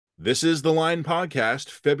This is the Line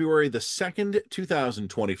Podcast, February the 2nd,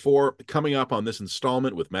 2024. Coming up on this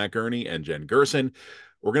installment with Matt Gurney and Jen Gerson,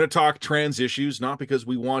 we're going to talk trans issues, not because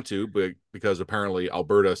we want to, but because apparently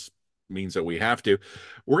Alberta means that we have to.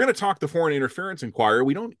 We're going to talk the foreign interference inquiry.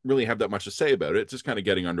 We don't really have that much to say about it. It's just kind of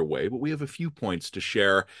getting underway, but we have a few points to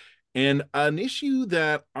share. And an issue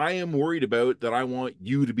that I am worried about that I want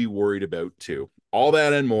you to be worried about too. All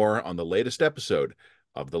that and more on the latest episode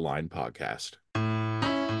of the Line Podcast.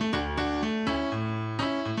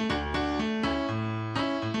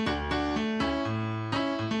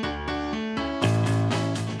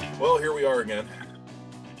 Well, here we are again.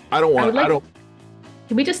 I don't,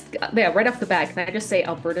 Can we just, yeah, right off the bat, can I just say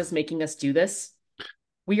Alberta's making us do this?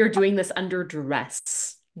 We are doing this under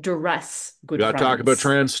duress. Duress, we good got to talk about friends.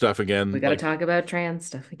 trans stuff We again. got to Like talk about trans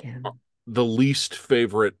stuff again. the least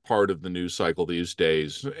favorite part of the news cycle these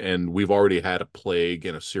days. And we've already had a plague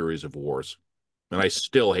and a series of wars. And I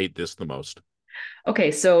still hate this the most.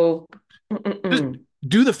 Okay, so, Just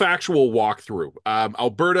do the factual walkthrough.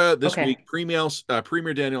 Alberta this week, okay.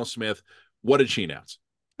 Premier Danielle Smith, what did she announce?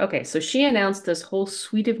 Okay, so she announced this whole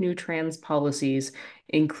suite of new trans policies,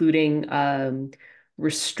 including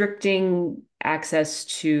restricting access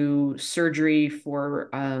to surgery for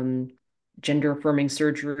gender affirming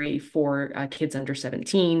surgery for kids under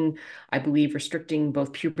 17. I believe restricting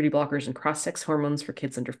both puberty blockers and cross-sex hormones for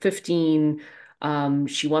kids under 15.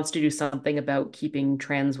 She wants to do something about keeping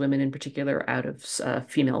trans women in particular out of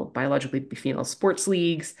biologically female sports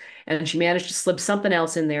leagues. And she managed to slip something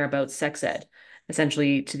else in there about sex ed,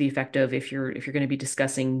 essentially to the effect of if you're going to be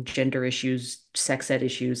discussing gender issues, sex ed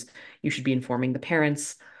issues, you should be informing the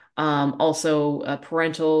parents. Also,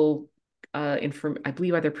 parental I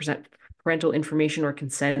believe either present parental information or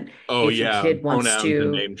consent Oh if your yeah, kid pronouns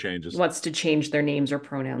and name changes. wants to change their names or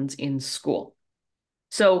pronouns in school.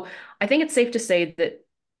 So I think it's safe to say that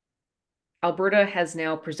Alberta has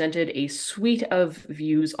now presented a suite of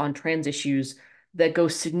views on trans issues that go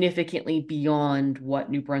significantly beyond what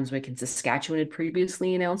New Brunswick and Saskatchewan had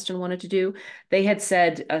previously announced and wanted to do. They had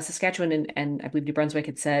said, Saskatchewan and I believe New Brunswick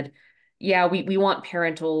had said, yeah, we want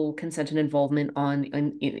parental consent and involvement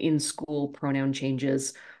in school pronoun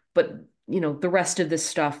changes, but the rest of this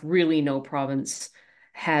stuff, really no province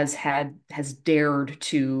has dared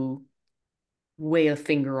to weigh a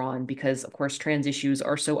finger on because, of course, trans issues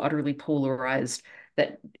are so utterly polarized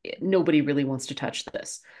that nobody really wants to touch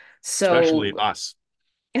this. Especially So, us.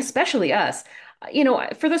 especially us,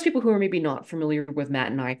 for those people who are maybe not familiar with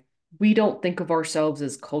Matt and I, we don't think of ourselves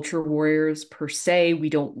as culture warriors per se. We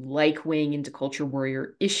don't like weighing into culture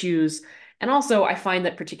warrior issues. And also, I find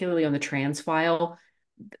that particularly on the trans file,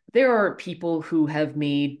 there are people who have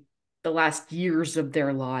made the last years of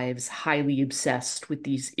their lives highly obsessed with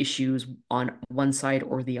these issues on one side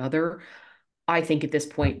or the other. I think at this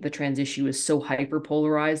point, the trans issue is so hyper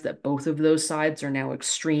polarized that both of those sides are now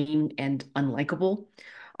extreme and unlikable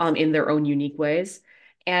in their own unique ways.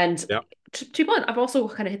 And Yeah. to be blunt, I've also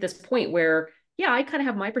kind of hit this point where, yeah, I kind of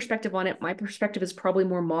have my perspective on it. My perspective is probably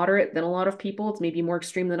more moderate than a lot of people. It's maybe more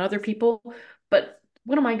extreme than other people. But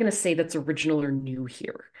what am I going to say that's original or new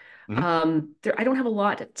here? Mhm. I don't have a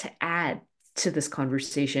lot to add to this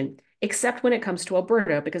conversation, except when it comes to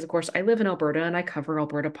Alberta, because of course I live in Alberta and I cover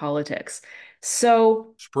Alberta politics.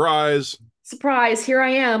 So, Surprise. surprise, here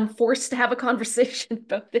I am forced to have a conversation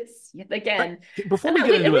about this yet again. Before And we Matt,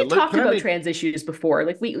 get into we've it, talked can I about make trans issues before.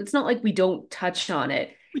 It's not like we don't touch on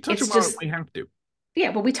it. we touch It's upon it just, when we have to?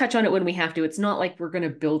 yeah, but we touch on it when we have to. It's not like we're going to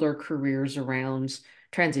build our careers around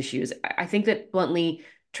trans issues. I think that bluntly,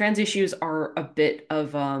 trans issues are a bit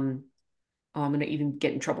of I'm going to even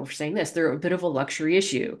get in trouble for saying this. They're a bit of a luxury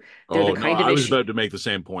issue. They're the Oh no, kind of I was issue, about to make the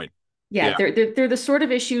same point. yeah, Yeah, they're the sort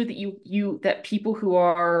of issue that that people who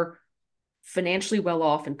are financially well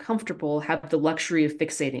off and comfortable have the luxury of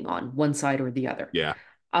fixating on one side or the other. yeah,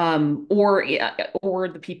 Or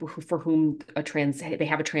the people who for whom they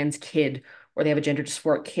have a trans kid or they have a gender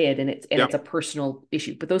dysphoric kid and yeah. it's a personal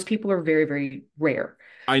issue. But those people are very, very rare.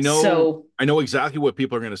 I know, So I know exactly what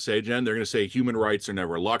people are going to say, Jen. They're going to say human rights are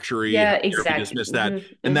never a luxury. How yeah, dare we exactly. dismiss that?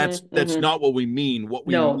 And that's not what we mean. What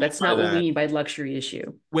we No, mean that's by not what we that, mean by luxury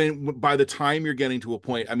issue. when by the time you're getting to a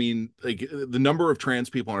point, I mean, like the number of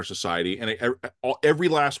trans people in our society, and every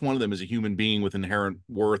last one of them is a human being with inherent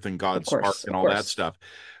worth and Of God's spark course, and of all that course. stuff.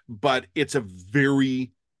 But it's a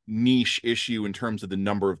very niche issue in terms of the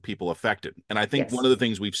number of people affected. And I think one Yes. of the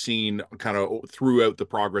things we've seen kind of throughout the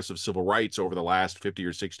progress of civil rights over the last 50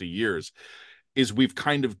 or 60 years is we've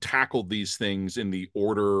kind of tackled these things in the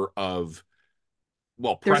order of,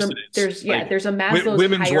 well, precedence. There's Like there's a Maslow's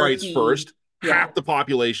women's rights hierarchy. first, half Yeah. the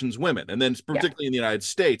population's women. And then Yeah. particularly in the United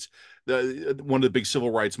States, one of the big civil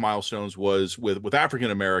rights milestones was with African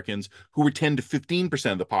Americans, who were 10 to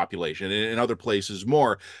 15% of the population, and in other places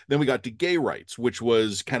more. Then we got to gay rights, which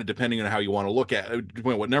was kind of, depending on how you want to look at it,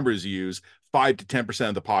 depending on what numbers you use, 5 to 10%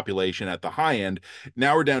 of the population at the high end.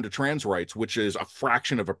 Now we're down to trans rights, which is a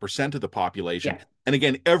fraction of a percent of the population. Yeah. And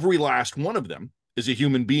again, every last one of them is a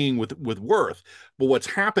human being with worth. But what's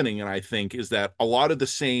happening, and I think, is that a lot of the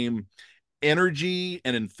same energy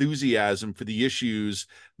and enthusiasm for the issues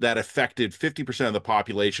that affected 50% of the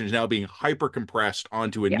population is now being hyper compressed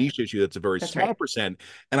onto a Yeah. niche issue that's a very That's small right. percent.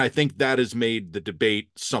 And I think that has made the debate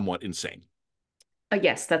somewhat insane.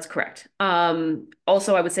 Yes, that's correct.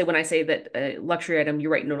 Also, I would say when I say that luxury item, you're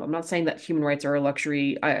right. No, I'm not saying that human rights are a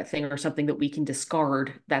luxury thing or something that we can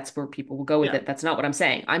discard. That's where people will go with Yeah. it. That's not what I'm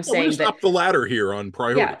saying. I'm No, we're saying just that, up the ladder here on yeah,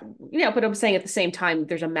 priority. but I'm saying at the same time,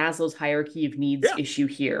 there's a Maslow's hierarchy of needs Yeah. issue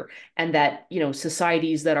here, and that,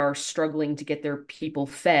 societies that are struggling to get their people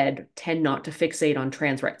fed tend not to fixate on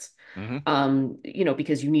trans rights. Mm-hmm.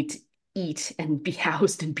 Because you need to eat and be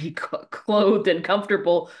housed and be clothed and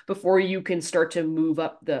comfortable before you can start to move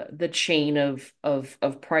up the chain of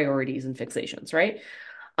priorities and fixations, right?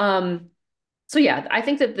 Um, so yeah, I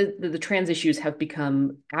think that the trans issues have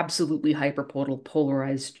become absolutely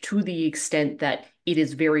polarized to the extent that it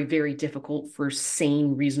is very, very difficult for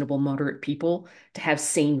sane, reasonable, moderate people to have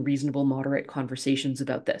sane, reasonable, moderate conversations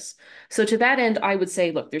about this. So to that end, I would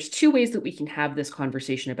say, look, there's two ways that we can have this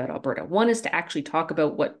conversation about Alberta. One is to actually talk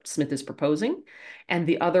about what Smith is proposing, and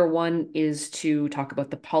the other one is to talk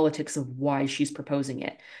about the politics of why she's proposing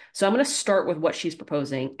it. So I'm going to start with what she's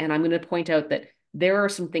proposing, and I'm going to point out that there are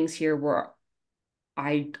some things here where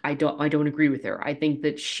I don't agree with her. I think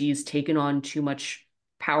that she's taken on too much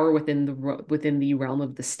power within the realm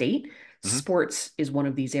of the state. Mm-hmm. Sports is one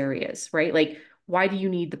of these areas, right? Like, why do you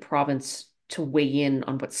need the province to weigh in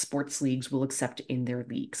on what sports leagues will accept in their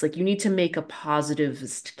leagues? Like, you need to make a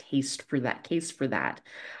positivist case for that.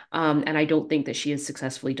 And I don't think that she has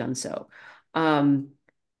successfully done so. Um,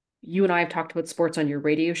 you and I have talked about sports on your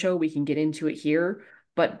radio show. We can get into it here.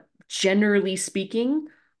 But generally speaking,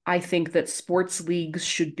 I think that sports leagues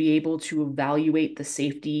should be able to evaluate the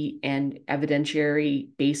safety and evidentiary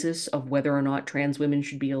basis of whether or not trans women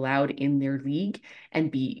should be allowed in their league and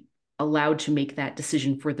be allowed to make that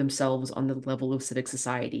decision for themselves on the level of civic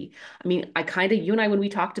society. I mean, you and I, when we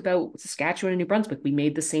talked about Saskatchewan and New Brunswick, we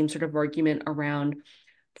made the same sort of argument around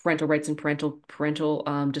parental rights and parental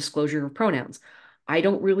disclosure of pronouns. I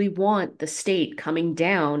don't really want the state coming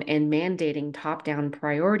down and mandating top-down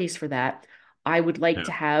priorities for that. I would like Yeah.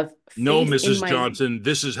 to have No, faith in Mrs. my Johnson,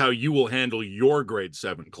 this is how you will handle your grade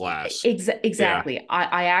 7 class. Yeah. exactly.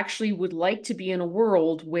 I actually would like to be in a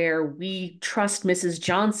world where we trust Mrs.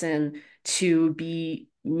 Johnson to be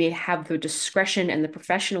may have the discretion and the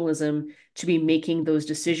professionalism to be making those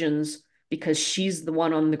decisions because she's the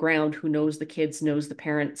one on the ground who knows the kids, knows the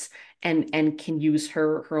parents, and can use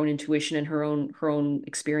her own intuition and her own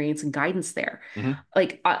experience and guidance there. Mm-hmm.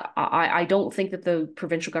 Like I don't think that the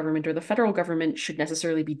provincial government or the federal government should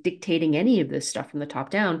necessarily be dictating any of this stuff from the top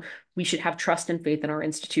down. We should have trust and faith in our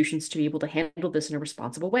institutions to be able to handle this in a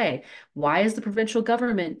responsible way. Why is the provincial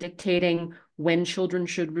government dictating when children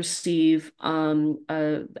should receive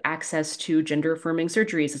access to gender affirming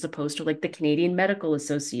surgeries as opposed to like the Canadian Medical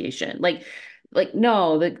Association? Like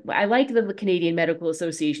no, I like that the Canadian Medical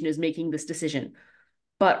Association is making this decision,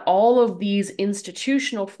 but all of these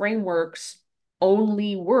institutional frameworks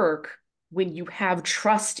only work when you have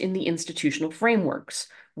trust in the institutional frameworks,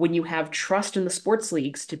 when you have trust in the sports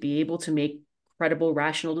leagues to be able to make credible,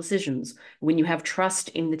 rational decisions, when you have trust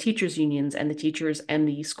in the teachers' unions and the teachers and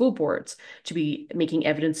the school boards to be making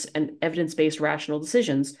evidence-based rational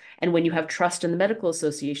decisions, and when you have trust in the medical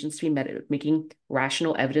associations to be making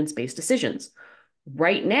rational evidence-based decisions.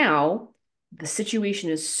 Right now, the situation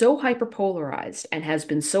is so hyperpolarized and has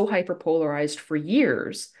been so hyperpolarized for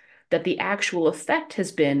years that the actual effect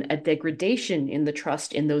has been a degradation in the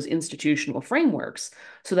trust in those institutional frameworks.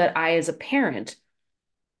 So that I, as a parent,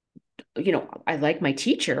 I like my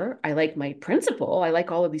teacher, I like my principal, I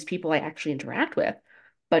like all of these people I actually interact with.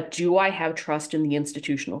 But do I have trust in the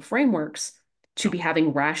institutional frameworks to No. be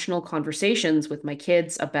having rational conversations with my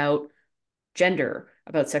kids about gender,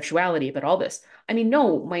 about sexuality, about all this? I mean,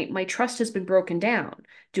 no, my trust has been broken down.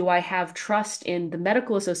 Do I have trust in the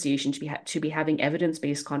medical association to be having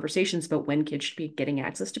evidence-based conversations about when kids should be getting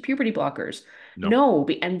access to puberty blockers? No. No,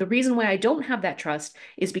 and the reason why I don't have that trust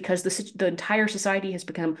is because the entire society has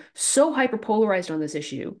become so hyperpolarized on this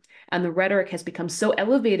issue, and the rhetoric has become so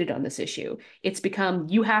elevated on this issue. It's become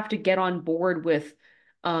you have to get on board with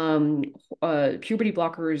um puberty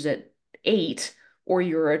blockers 8, or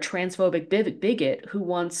you're a transphobic bigot who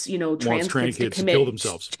wants, Wants trans trans kids to kids to kill commit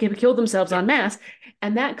themselves. to kill themselves Yep. en masse.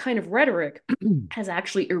 And that kind of rhetoric has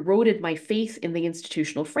actually eroded my faith in the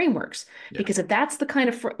institutional frameworks. Yeah. Because if that's the kind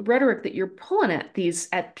of rhetoric that you're pulling at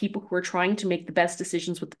people who are trying to make the best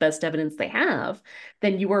decisions with the best evidence they have,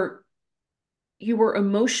 then you were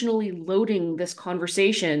emotionally loading this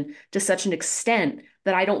conversation to such an extent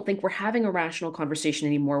that I don't think we're having a rational conversation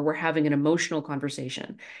anymore. We're having an emotional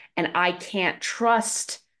conversation. And I can't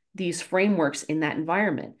trust these frameworks in that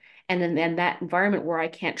environment. And in that environment where I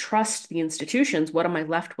can't trust the institutions, what am I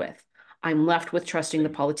left with? I'm left with trusting the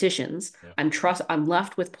Same. politicians. Yeah. I'm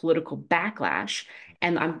left with political backlash,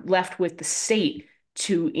 and I'm left with the state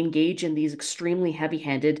to engage in these extremely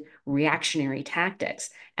heavy-handed reactionary tactics.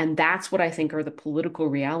 And that's what I think are the political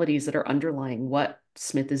realities that are underlying what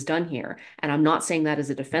Smith has done here. And I'm not saying that as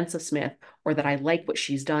a defense of Smith or that I like what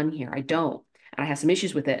she's done here. I don't. And I have some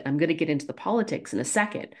issues with it. I'm going to get into the politics in a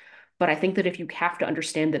second. But I think that if you have to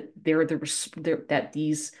understand that that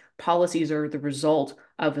these policies are the result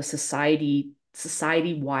of a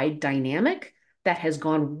society-wide dynamic that has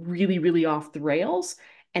gone really, really off the rails.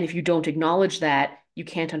 And if you don't acknowledge that, you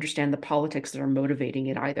can't understand the politics that are motivating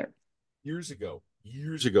it either. Years ago,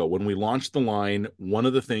 when we launched the line, one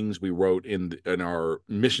of the things we wrote in our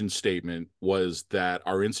mission statement was that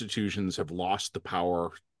our institutions have lost the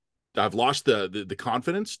power. I've lost the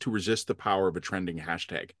confidence to resist the power of a trending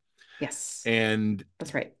hashtag. Yes, And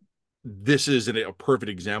that's right. this is a perfect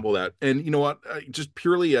example of that. And you know what? Just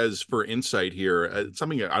purely as for insight here,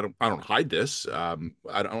 something I don't hide this.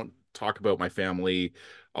 I don't talk about my family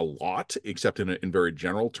a lot, except in very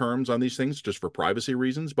general terms on these things, just for privacy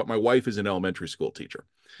reasons. But my wife is an elementary school teacher,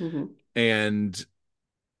 Mm-hmm. and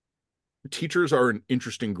teachers are an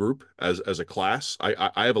interesting group as a class.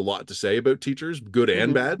 I have a lot to say about teachers, good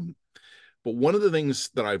and Mm-hmm. bad. But one of the things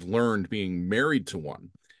that I've learned being married to one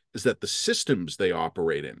is that the systems they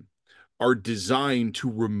operate in are designed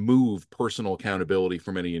to remove personal accountability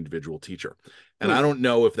from any individual teacher. And I Mm-hmm. don't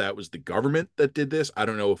know if that was the government that did this. I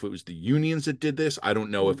don't know if it was the unions that did this. I don't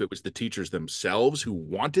know if it was the teachers themselves who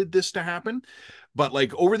wanted this to happen. But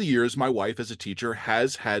like over the years, my wife as a teacher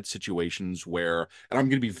has had situations where, and I'm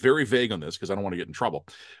going to be very vague on this because I don't want to get in trouble,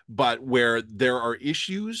 but where there are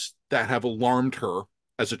issues that have alarmed her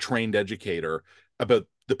as a trained educator about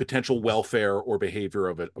the potential welfare or behavior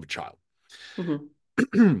of a child.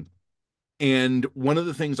 Mm-hmm. And one of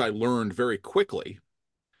the things I learned very quickly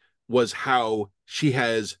was how she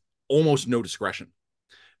has almost no discretion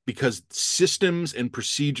because systems and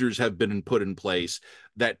procedures have been put in place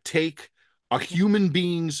that take a human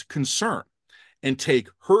being's concern and take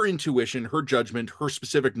her intuition, her judgment, her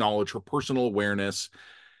specific knowledge, her personal awareness,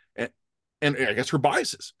 and, and I guess her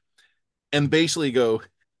biases, and basically go,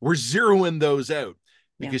 we're zeroing those out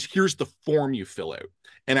Yeah. because here's the form you fill out.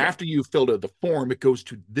 And Yeah. after you've filled out the form, it goes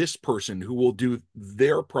to this person who will do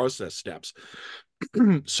their process steps.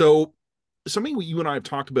 So something you and I have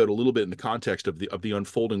talked about a little bit in the context of the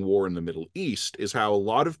unfolding war in the Middle East is how a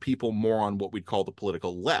lot of people more on what we'd call the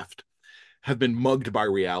political left have been mugged by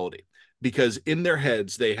reality because in their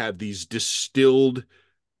heads they have these distilled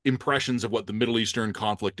impressions of what the Middle Eastern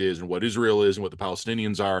conflict is and what Israel is and what the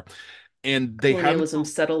Palestinians are, and they haven't,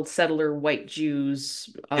 Colonialism, settler, white Jews,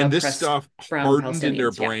 and this oppressed stuff brown hardened in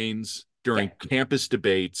their Palestinians. Yeah. brains Yeah. during campus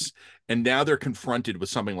debates, and now they're confronted with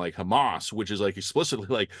something like Hamas, which is like explicitly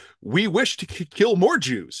like, we wish to kill more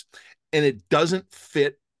Jews, and it doesn't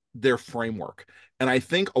fit their framework. And I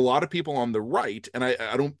think a lot of people on the right, and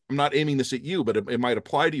I'm not aiming this at you, but it might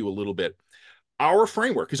apply to you a little bit. Our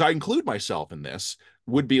framework, because I include myself in this,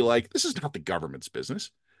 would be like, this is not the government's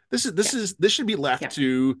business. Yeah. This should be left Yeah.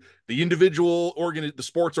 to the individual the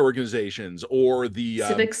sports organizations or the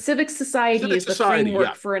Civic society civic is the society. Yeah.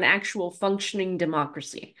 framework for an actual functioning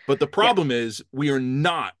democracy. But the Yeah. problem is we are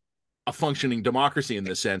not a functioning democracy in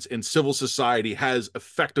this sense, and civil society has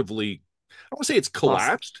effectively, I won't say it's Lost,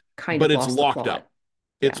 collapsed, kind but of it's lost the locked up. plot.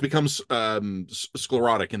 It's Yeah. become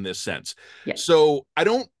sclerotic in this sense. Yeah. So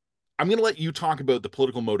I'm going to let you talk about the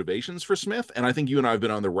political motivations for Smith. And I think you and I have been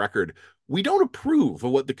on the record. We don't approve of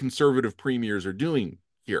what the conservative premiers are doing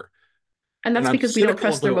here. And And that's I'm because we don't cynical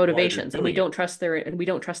trust their about why they're motivations, and we doing it. don't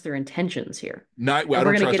trust their intentions here. Not, I And we're don't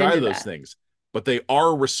going to trust get either into of those that. things, but they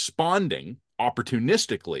are responding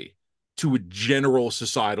opportunistically to a general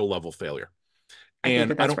societal level failure. I think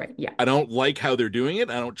And that that's right. Yeah. I don't like how they're doing it.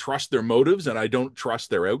 I don't trust their motives and I don't trust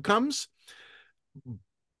their outcomes,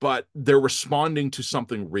 but they're responding to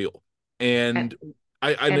something real. And And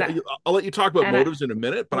and I I'll let you talk about and I motives in a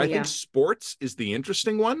minute, but oh I think yeah. sports is the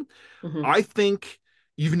interesting one. Hmm. I think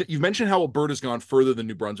you've mentioned how Alberta's gone further than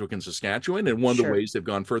New Brunswick and Saskatchewan, and one of the Sure. ways they've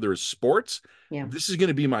gone further is sports. Yeah. This is going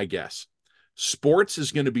to be my guess. Sports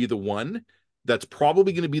is going to be the one that's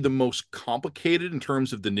probably going to be the most complicated in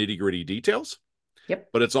terms of the nitty-gritty details, Yep.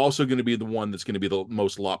 but it's also going to be the one that's going to be the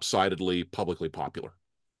most lopsidedly publicly popular.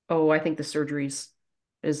 Oh, I think the surgeries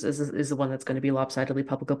is the one that's going to be lopsidedly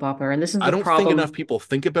public popular. And this is I the don't think enough problem. people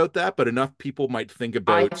think about that, but enough people might think I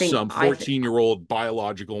about think some I th 14-year-old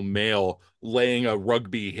biological male laying a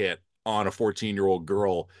rugby hit on a 14-year-old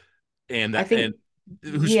girl and I that and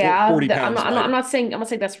think who's yeah, 40 that pounds lighter. I'm not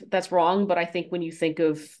saying that's wrong, but I think when you think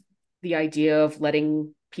of the idea of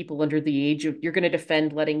letting people under the age of you're going to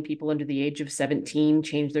defend letting people under the age of 17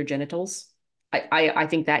 change their genitals. I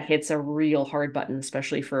think that hits a real hard button,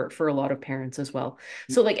 especially for a lot of parents as well.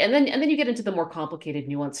 So like, and then you get into the more complicated,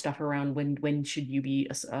 nuanced stuff around when should you be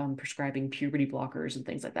prescribing puberty blockers and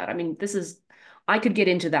things like that. I mean, this is I could get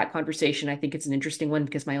into that conversation. I think it's an interesting one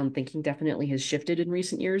because my own thinking definitely has shifted in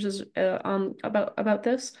recent years as about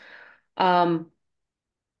this. Um,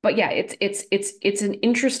 but yeah, it's an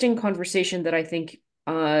interesting conversation that I think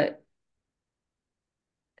where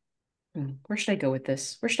should I go with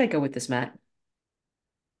this? Where should I go with this, Matt?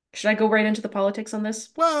 Should I go right into the politics on this?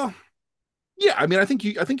 Well, yeah, I mean, I think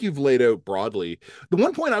you've laid out broadly. The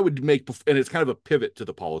one point I would make, and it's kind of a pivot to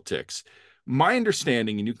the politics. My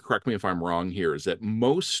understanding, and you can correct me if I'm wrong here, is that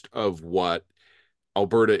most of what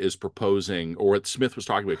Alberta is proposing, or what Smith was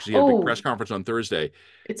talking about, because he had a big press Oh, conference on Thursday,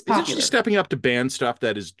 it's isn't she popular. stepping up to ban stuff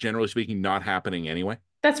that is generally speaking not happening anyway?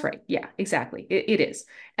 That's right. Yeah, exactly. It is.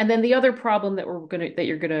 And then the other problem that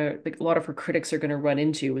you're gonna like a lot of her critics are gonna run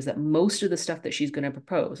into is that most of the stuff that she's gonna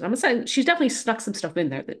propose, I'm saying she's definitely snuck some stuff in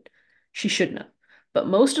there that she shouldn't have. But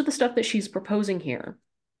most of the stuff that she's proposing here,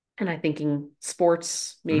 and I'm thinking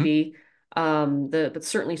sports Hmm. maybe, but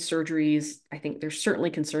certainly surgeries. I think there's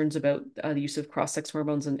certainly concerns about the use of cross-sex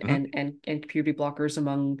hormones Hmm. and puberty blockers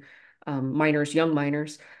among minors, young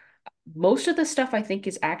minors. Most of the stuff I think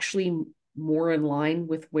is actually more in line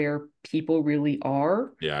with where people really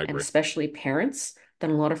are, Yeah, I and agree. especially parents, than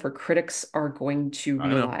a lot of her critics are going to I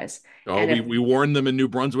know. realize. Oh, And if we warned them in New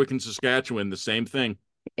Brunswick and Saskatchewan, the same thing.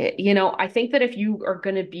 I think that if you are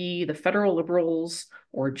going to be the federal liberals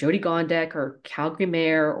or Jody Gondek or Calgary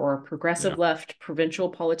mayor or a Yeah. progressive left provincial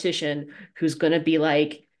politician who's going to be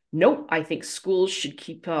like, nope, I think schools should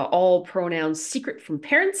keep all pronouns secret from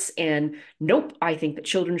parents, and nope, I think that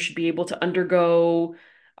children should be able to undergo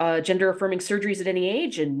gender affirming surgeries at any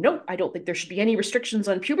age, and nope, I don't think there should be any restrictions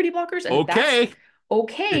on puberty blockers. And if that's Okay.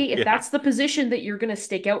 okay, if Yeah. that's the position that you're going to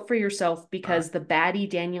stake out for yourself Uh, because the baddie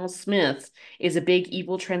Danielle Smith is a big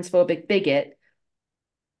evil transphobic bigot,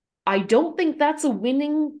 I don't think that's a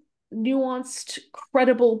winning, nuanced,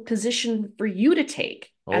 credible position for you to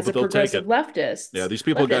take oh, as but a they'll take progressive it. Yeah, leftist. these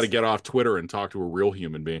people got to Leftist. get off Twitter and talk to a real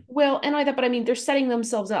human being. Well, and I thought, but I mean, they're setting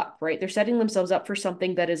themselves up, right? They're setting themselves up for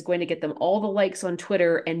something that is going to get them all the likes on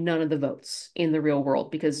Twitter and none of the votes in the real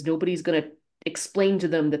world because nobody's going to explain to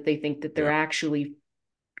them that they think that they're Yeah. actually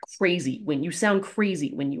crazy when you sound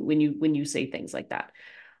crazy when you say things like that.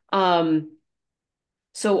 Um,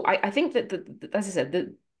 So I think that as I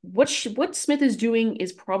said, what Smith is doing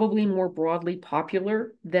is probably more broadly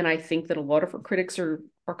popular than I think that a lot of her critics are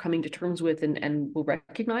coming to terms with and will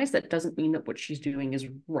recognize. That doesn't mean that what she's doing is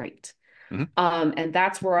right. Hmm. And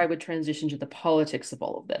that's where I would transition to the politics of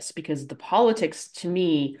all of this, because the politics to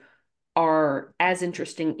me are as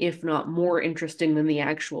interesting, if not more interesting, than the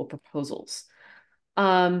actual proposals.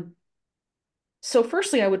 Um, so,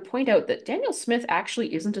 firstly, I would point out that Danielle Smith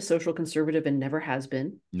actually isn't a social conservative and never has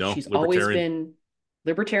been. No, She's always libertarian. been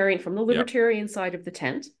libertarian from the Yeah. libertarian side of the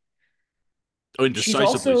tent. Oh, and She's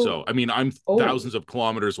decisively so. also, I mean, I'm oh, thousands of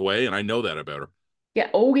kilometers away, and I know that about her. yeah,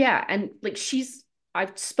 oh, yeah. And like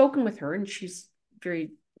I've spoken with her and she's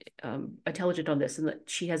very intelligent on this, and that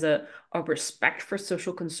she has a respect for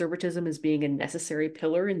social conservatism as being a necessary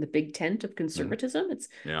pillar in the big tent of Hmm. conservatism.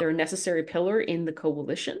 Yeah. They're a necessary pillar in the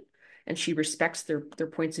coalition, and she respects their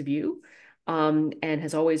points of view, and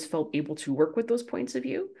has always felt able to work with those points of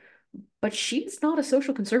view. But she's not a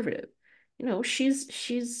social conservative.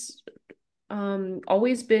 She's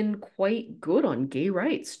always been quite good on gay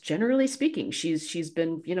rights, generally speaking. She's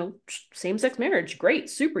been, same-sex marriage, great,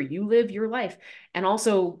 super, you live your life. And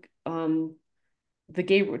also, the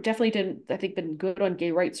gay definitely didn't, I think, been good on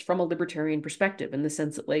gay rights from a libertarian perspective, in the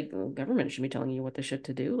sense that like government should be telling you what the shit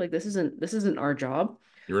to do. Like this isn't our job.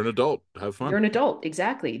 You're an adult. Have You're fun. an adult,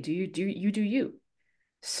 exactly. Do you.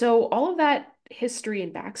 So all of that history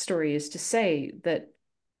and backstory is to say that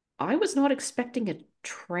I was not expecting a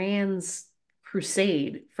trans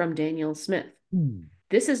crusade from Danielle Smith. Hmm.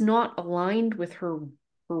 This is not aligned with her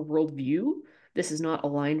worldview, This is not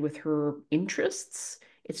aligned with her interests.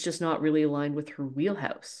 It's just not really aligned with her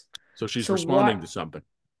wheelhouse. So she's So responding to what something.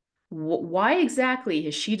 why exactly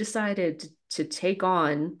has she decided to take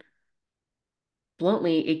on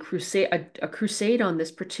bluntly a crusade on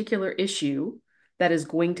this particular issue that is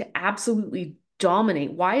going to absolutely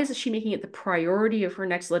dominate? Why is she making it the priority of her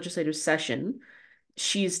next legislative session?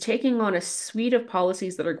 She's taking on a suite of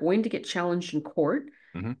policies that are going to get challenged in court.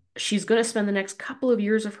 Hmm. She's going to spend the next couple of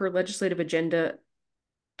years of her legislative agenda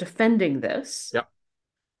defending this. Yep.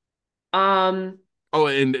 Um, Oh,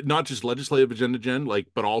 and not just legislative agenda, Jen, like,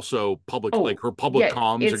 but also public, like oh, her public yeah,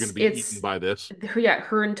 comms are going to be eaten by this.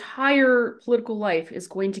 her entire political life is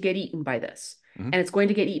going to get eaten by this. Hmm. And it's going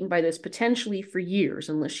to get eaten by this potentially for years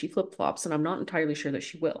unless she flip-flops, and I'm not entirely sure that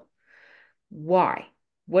she will. Why?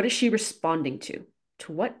 What is she responding to?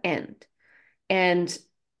 To what end? And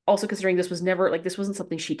also considering this was never like this wasn't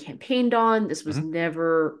something she campaigned on, this was Hmm.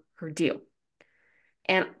 never her deal.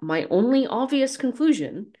 And my only obvious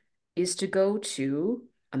conclusion is to go to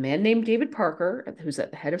a man named David Parker, who's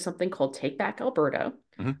at the head of something called Take Back Alberta,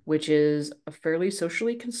 Hmm. which is a fairly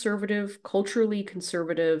socially conservative, culturally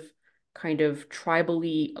conservative, kind of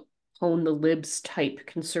tribally hone the libs type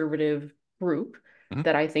conservative group Hmm.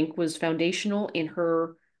 that I think was foundational in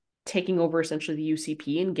her taking over essentially the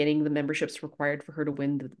UCP and getting the memberships required for her to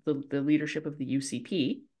win the leadership of the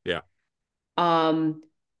UCP. Yeah. Um,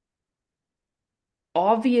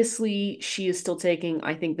 Obviously she is still taking,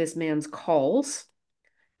 I think, this man's calls.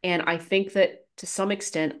 And I think that to some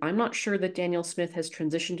extent, I'm not sure that Danielle Smith has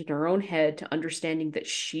transitioned in her own head to understanding that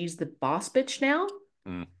she's the boss bitch now.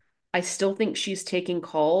 Mm. I still think she's taking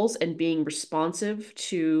calls and being responsive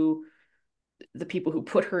to the people who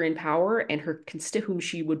put her in power and whom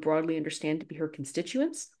she would broadly understand to be her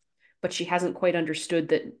constituents. But she hasn't quite understood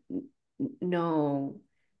that no,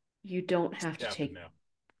 you don't have to Happened take now.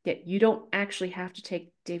 yeah, you don't actually have to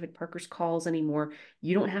take David Parker's calls anymore.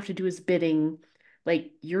 You don't have to do his bidding.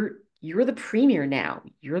 Like you're the premier now.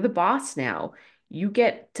 You're the boss now. You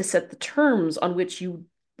get to set the terms on which you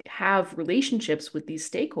have relationships with these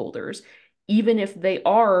stakeholders, even if they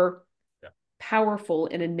are Yeah. powerful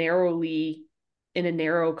in a narrow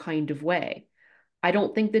kind of way. I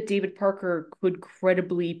don't think that David Parker could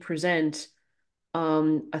credibly present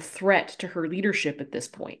a threat to her leadership at this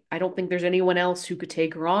point. I don't think there's anyone else who could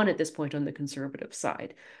take her on at this point on the conservative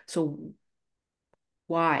side. So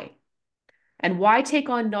why? And why take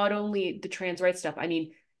on not only the trans rights stuff? I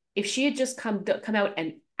mean, if she had just come out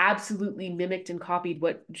and absolutely mimicked and copied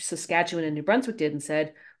what Saskatchewan and New Brunswick did and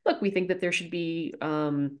said, "Look, we think that there should be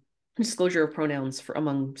disclosure of pronouns for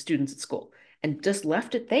among students at school," and just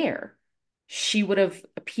left it there, she would have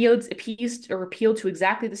appeased or appealed to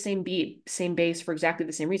exactly the same base for exactly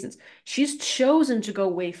the same reasons. She's chosen to go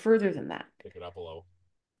way further than that. Pick it up a low.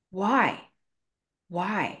 Why?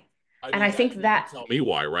 Why? I And I mean, think you that tell me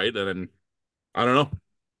why, right? And then I don't know.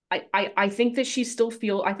 I think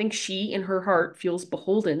that I think she in her heart feels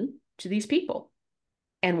beholden to these people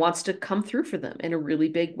and wants to come through for them in a really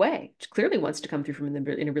big way. She clearly wants to come through for them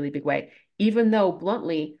in a really big way, even though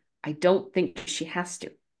bluntly, I don't think she has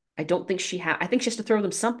to. I think she has to throw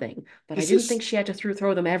them something, but I Is didn't this think she had to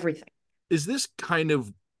throw them everything. is this kind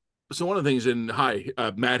of so one of the things in hi,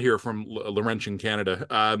 Matt here from Laurentian, Canada.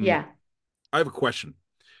 Yeah. I have a question.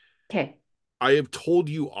 Okay. I have told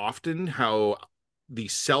you often how the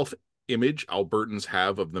self-image Albertans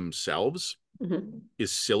have of themselves Hmm.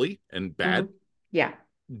 is silly and bad. Hmm. Yeah.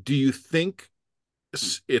 Do you think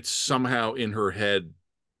it's somehow in her head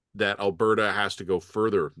that Alberta has to go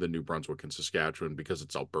further than New Brunswick and Saskatchewan because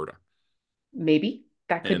it's Alberta? Maybe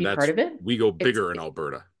that could And be part that's of it. we go It's bigger in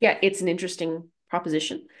Alberta. yeah, it's an interesting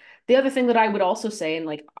proposition. The other thing that I would also say, and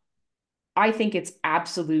like I think it's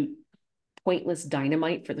absolute pointless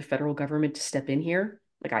dynamite for the federal government to step in here.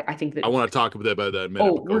 Like I think I that want to talk about that in a minute,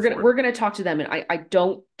 oh, but go for it. we're gonna talk to them, and I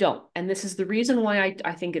don't. And this is the reason why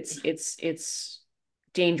I think it's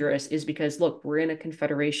dangerous is because look, we're in a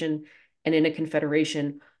confederation, and in a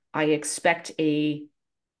confederation, I expect a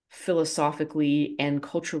philosophically and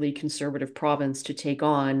culturally conservative province to take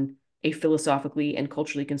on a philosophically and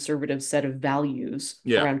culturally conservative set of values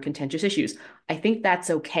Yeah. around contentious issues. I think that's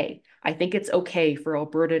okay. I think it's okay for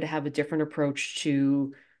Alberta to have a different approach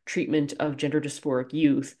to treatment of gender dysphoric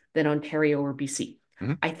youth than Ontario or BC.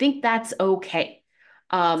 Mhm. I think that's okay,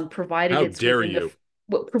 provided How it's dare within the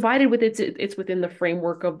you? provided with it's within the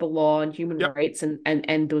framework of the law and human Yep. rights,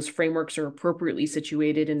 and those frameworks are appropriately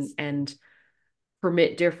situated and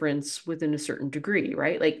permit difference within a certain degree,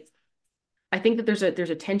 right? Like I think that there's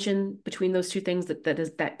a tension between those two things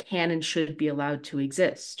that can and should be allowed to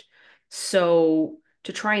exist. So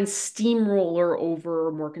to try and steamroller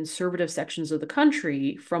over more conservative sections of the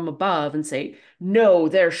country from above and say, no,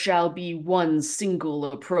 there shall be one single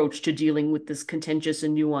approach to dealing with this contentious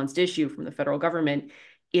and nuanced issue from the federal government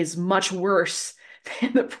is much worse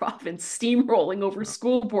than the province steamrolling over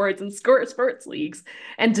school boards and sports leagues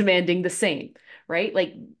and demanding the same, right?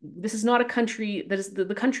 Like this is not a country that is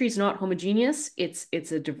the country is not homogeneous. It's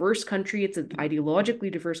a diverse country. It's an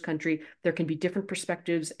ideologically diverse country. There can be different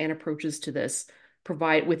perspectives and approaches to this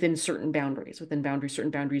provide within certain boundaries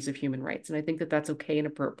of human rights. And I think that that's okay and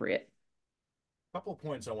appropriate. Couple of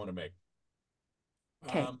points I want to make.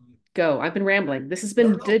 Okay, Um, go. I've been rambling. This has no, no,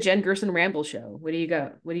 been the no. Jen Gerson Ramble Show. What do you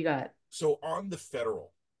got? What do you got? So on the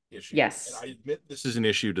federal issue, and Yes. I admit this is an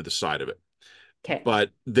issue to the side of it, Okay.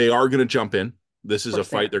 but they are going to jump in. This Of is a course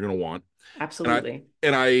they fight are. they're going to want. And I Absolutely.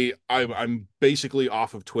 and I'm basically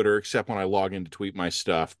off of Twitter except when I log in to tweet my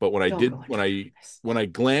stuff. But when I Don't did go on Twitter for this. when I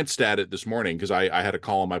glanced at it this morning, because I had a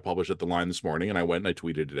column I published at the line this morning, and I went and I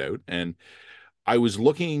tweeted it out, and I was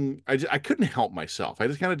looking, I couldn't help myself. I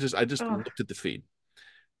just Oh, looked at the feed.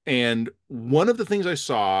 And one of the things I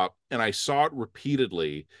saw, and I saw it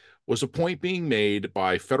repeatedly, was a point being made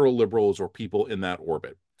by federal liberals or people in that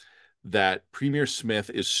orbit that Premier Smith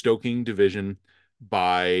is stoking division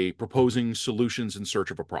by proposing solutions in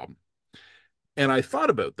search of a problem. And I thought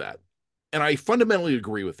about that, and I fundamentally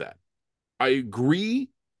agree with that. I agree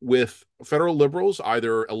with federal liberals,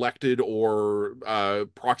 either elected or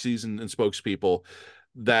proxies and spokespeople,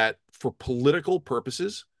 that for political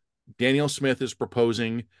purposes, Danielle Smith is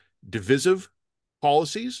proposing divisive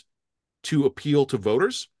policies to appeal to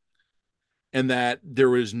voters, and that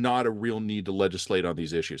there is not a real need to legislate on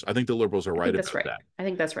these issues. I think the liberals are I right think that's about right. that. I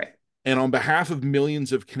think that's right. And on behalf of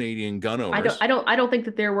millions of Canadian gun I don't owners, I don't I don't think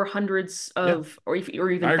that there were hundreds yeah, of or I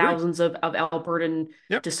even agree. thousands of Albertan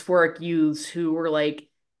Yep. dysphoric youths who were like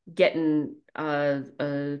getting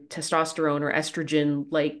testosterone or estrogen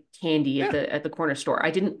like candy Yeah. at the corner store. I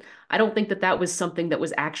don't think that that was something that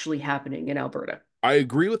was actually happening in Alberta. I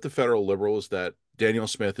agree with the federal liberals that Danielle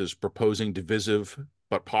Smith is proposing divisive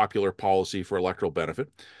but popular policy for electoral benefit.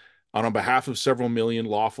 And on behalf of several million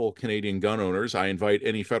lawful Canadian gun owners, I invite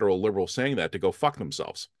any federal liberal saying that to go fuck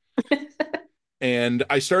themselves. And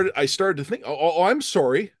I started to think, oh, I'm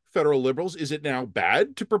sorry, federal liberals, is it now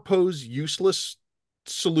bad to propose useless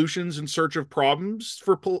solutions in search of problems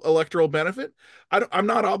for electoral benefit? I'm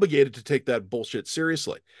not obligated to take that bullshit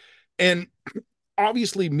seriously. And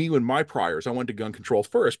obviously, me and my priors, I went to gun control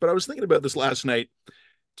first, but I was thinking about this last night.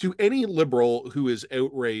 To any liberal who is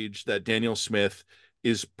outraged that Danielle Smith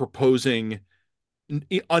is proposing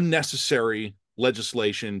unnecessary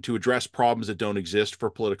legislation to address problems that don't exist for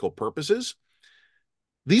political purposes,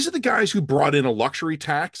 these are the guys who brought in a luxury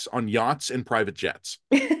tax on yachts and private jets.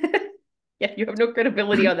 Yeah, you have no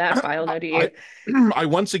credibility on that file now, do I, you? I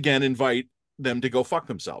once again invite them to go fuck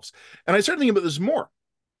themselves. And I started thinking about this more.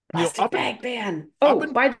 You know, Plastic bag ban. up Oh,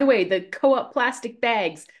 and by the way, the co-op plastic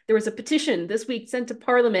bags. There was a petition this week sent to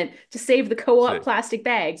Parliament to save the co-op say plastic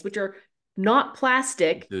bags, which are not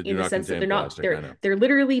plastic they do in the not sense that contain plastic. I know. they're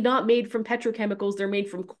literally not made from petrochemicals. They're made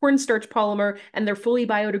from cornstarch polymer and they're fully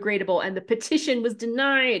biodegradable. And the petition was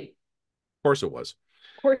denied. Of course it was.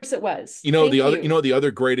 Of course it was. Thank you. The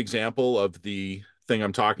other great example of the thing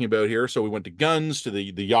I'm talking about here. So we went to guns, to the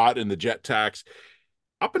yacht and the jet tax.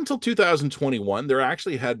 Up until 2021, there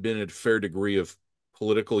actually had been a fair degree of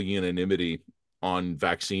political unanimity on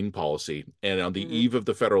vaccine policy. And on the Mm-hmm. eve of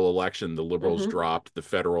the federal election, the liberals Mm-hmm. dropped the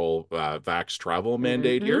federal vax travel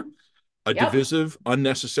mandate here, Mm-hmm. a Yep. divisive,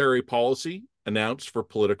 unnecessary policy announced for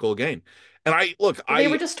political gain. And I look, Well, they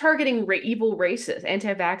were just targeting evil racists,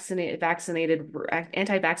 anti-vax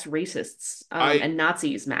racists, I and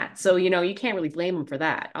Nazis, Matt. So, you can't really blame them for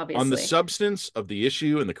that, on the obviously. substance of the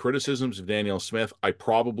issue and the criticisms of Danielle Smith, I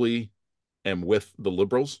probably am with the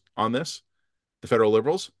liberals on this, the federal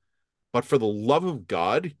liberals. But for the love of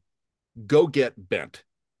God, go get bent,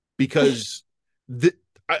 because the,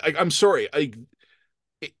 I'm sorry.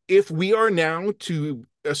 If we are now to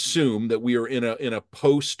assume that we are in a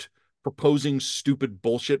post proposing stupid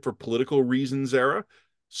bullshit for political reasons era,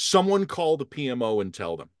 someone call the PMO and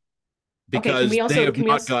tell them, Okay, because they have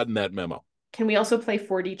not gotten that memo. can we also play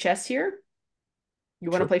 4D chess here? You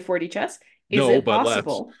want to Sure. play 4D chess? Is No, it but let's.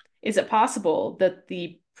 possible? Is it possible that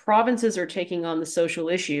the provinces are taking on the social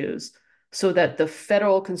issues so that the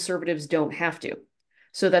federal conservatives don't have to?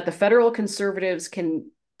 So that the federal conservatives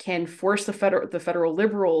can force the federal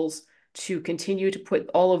liberals to continue to put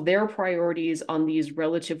all of their priorities on these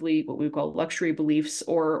relatively what we call luxury beliefs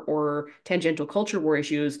or tangential culture war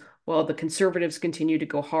issues, while the conservatives continue to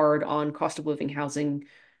go hard on cost of living housing,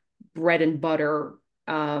 bread and butter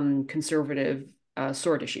conservative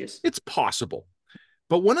sword issues. It's possible.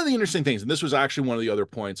 But one of the interesting things, and this was actually one of the other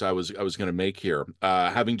points I was going to make here,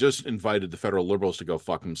 having just invited the federal liberals to go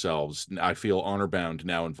fuck themselves, I feel honor bound to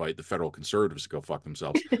now invite the federal conservatives to go fuck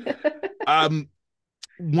themselves. Um,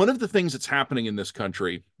 One of the things that's happening in this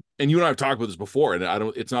country, and you and I have talked about this before, and I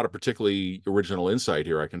don't, it's not a particularly original insight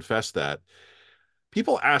here. I confess that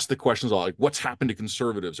people ask the questions all like, "What's happened to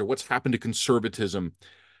conservatives?" or "What's happened to conservatism?"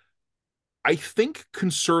 I think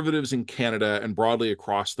conservatives in Canada and broadly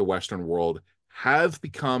across the Western world have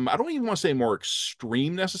become, I don't even want to say more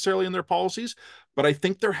extreme necessarily in their policies, but I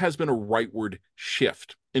think there has been a rightward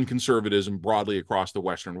shift in conservatism broadly across the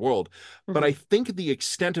Western world. But I Mhm. think the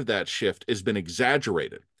extent of that shift has been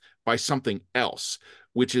exaggerated by something else,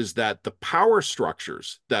 which is that the power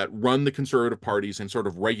structures that run the conservative parties and sort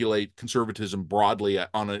of regulate conservatism broadly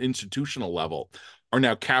on an institutional level are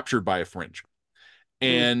now captured by a fringe.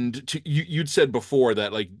 Mm. And you'd said before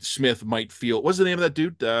that like Smith might feel, what's the name of that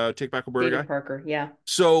dude? Take Back Alberta David guy. Parker, yeah.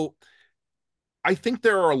 So I think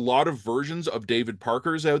there are a lot of versions of David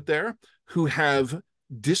Parkers out there who have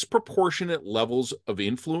disproportionate levels of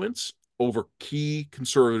influence over key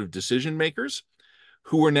conservative decision makers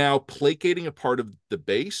who are now placating a part of the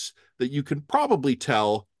base that you can probably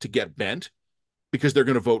tell to get bent because they're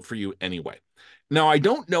going to vote for you anyway. Now, I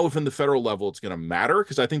don't know if in the federal level it's going to matter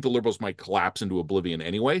because I think the liberals might collapse into oblivion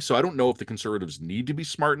anyway. So I don't know if the conservatives need to be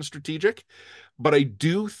smart and strategic, but I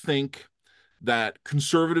do think that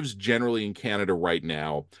conservatives generally in Canada right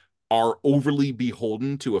now are overly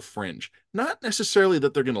beholden to a fringe. Not necessarily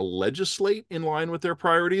that they're going to legislate in line with their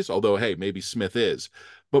priorities, although, hey, maybe Smith is,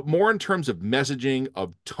 but more in terms of messaging,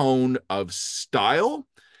 of tone, of style.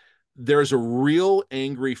 There's a real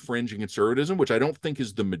angry fringe in conservatism, which I don't think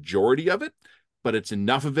is the majority of it, but it's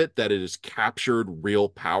enough of it that it has captured real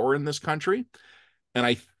power in this country. And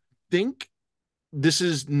I think this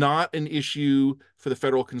is not an issue for the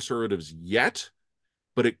federal conservatives yet,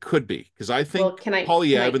 but it could be because I Well, think can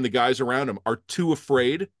Polyev I, and the guys around him are too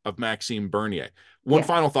afraid of Maxime Bernier. One yeah,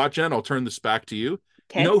 final thought, Jen, I'll turn this back to you.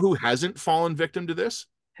 You know okay. who hasn't fallen victim to this?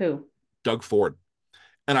 Who? Doug Ford.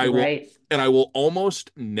 And I will Right.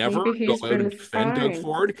 almost never Maybe go he's out and been defend Doug fine.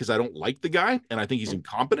 Ford because I don't like the guy and I think he's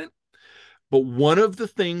incompetent. But one of the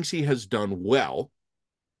things he has done well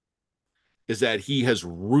is that he has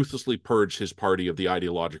ruthlessly purged his party of the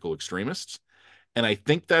ideological extremists. And I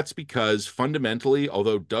think that's because fundamentally,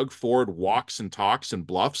 although Doug Ford walks and talks and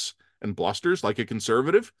bluffs and blusters like a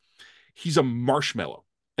conservative, he's a marshmallow.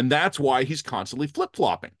 And that's why he's constantly flip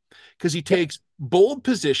flopping because he Yep. takes bold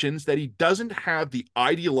positions that he doesn't have the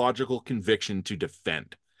ideological conviction to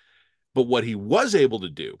defend. But what he was able to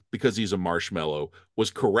do, because he's a marshmallow, was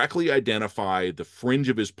correctly identify the fringe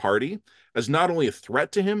of his party as not only a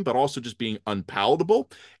threat to him, but also just being unpalatable.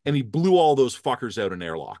 And he blew all those fuckers out in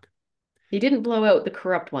airlock. He didn't blow out the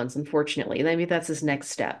corrupt ones, unfortunately. Maybe that's his next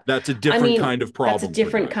step. That's a I different mean, kind of that's a problem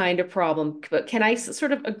for different Doug. kind of problem, but can I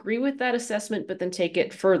sort of agree with that assessment, but then take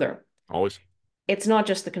it further? Always. It's not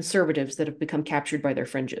just the conservatives that have become captured by their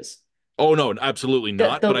fringes. Oh, no, absolutely The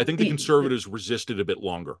not. But I the think the the conservatives resisted a bit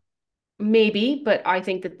longer. maybe, but I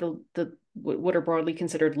think that the what are broadly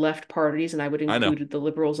considered left parties, and I would I know. include the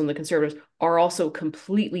liberals and the conservatives, are also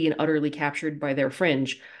completely and utterly captured by their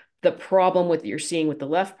fringe. The problem with you're seeing with the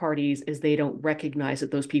left parties is they don't recognize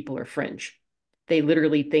that those people are fringe. They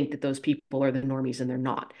literally think that those people are the normies and they're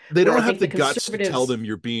not. They Where don't I have think the the guts to tell conservatives, them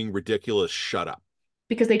you're being ridiculous. Shut up.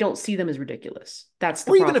 because they don't see them as ridiculous. That's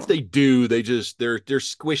the Or even if problem. they do, they're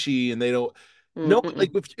squishy and they don't. No,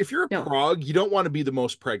 like Mm-mm. if you're a No, prog, you don't want to be the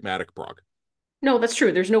most pragmatic prog. no, that's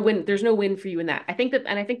true. There's no win. There's no win for you in that. I think that,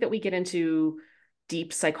 and I think that we get into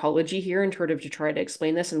deep psychology here and sort of to try to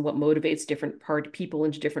explain this and what motivates different people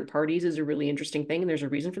into different parties is a really interesting thing. And there's a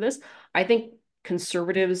reason for this. I think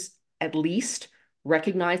conservatives at least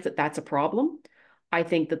recognize that that's a problem. I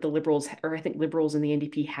think that the liberals, or I think liberals in the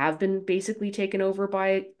NDP have been basically taken over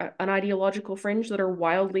by an ideological fringe that are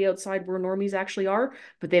wildly outside where normies actually are,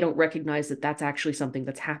 but they don't recognize that that's actually something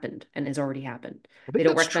that's happened and has already happened. I They think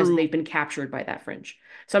don't that's recognize that true. they've been captured by that fringe.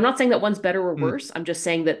 So I'm not saying that one's better or Hmm. worse. I'm just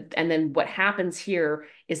saying that, and then what happens here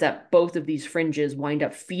is that both of these fringes wind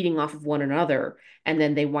up feeding off of one another, and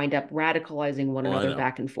then they wind up radicalizing one Oh, I another know.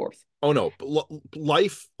 back and forth. Oh no,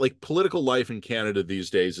 life, like political life in Canada these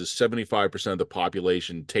days is 75% of the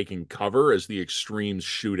population taking cover as the extremes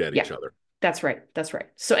shoot at Yeah, each other. that's right. That's right.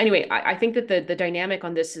 So anyway, I think that the dynamic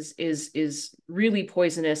on this is really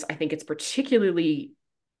poisonous. I think it's particularly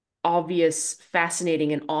obvious,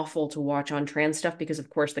 fascinating, and awful to watch on trans stuff because, of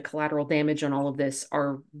course, the collateral damage on all of this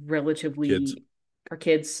are Kids. relatively are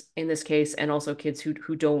kids in this case, and also kids who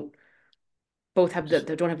don't both have the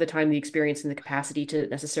don't have the time, the experience, and the capacity to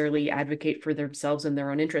necessarily advocate for themselves and their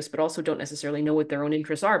own interests, but also don't necessarily know what their own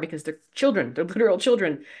interests are because they're children, they're literal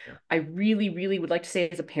children. Yeah. I really, really would like to say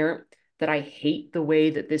as a parent that I hate the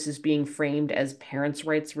way that this is being framed as parents'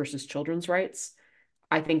 rights versus children's rights.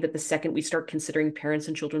 I think that the second we start considering parents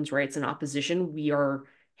and children's rights in opposition, we are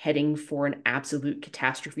heading for an absolute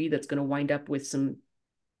catastrophe that's going to wind up with some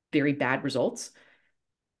very bad results.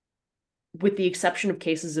 With the exception of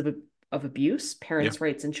cases of abuse, Yeah. parents'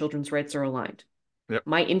 rights and children's rights are aligned. Yep.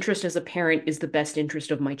 My interest as a parent is the best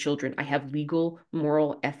interest of my children. I have legal,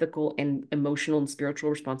 moral, ethical, and emotional and spiritual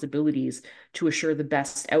responsibilities to assure the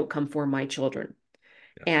best outcome for my children.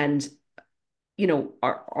 Yeah. And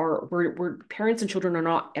our we're parents and children are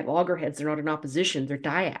not at loggerheads, they're not in opposition, they're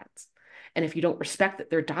dyads. And if you don't respect that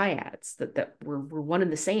they're dyads, that we're one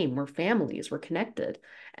and the same, we're families, we're connected,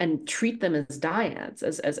 and treat them as dyads,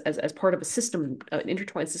 as part of a system, an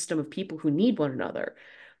intertwined system of people who need one another,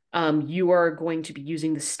 you are going to be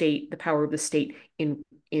using the power of the state in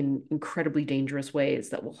incredibly dangerous ways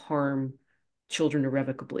that will harm children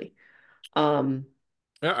irrevocably. Um,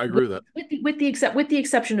 Yeah, I agree with with that. with the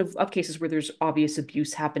exception of cases where there's obvious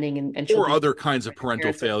abuse happening and Or children other kinds of parental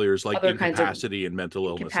parents are failures like other kinds of incapacity and mental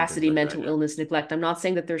illness and things incapacity, like that. mental Yeah. illness, neglect. I'm not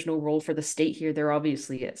saying that there's no role for the state here. There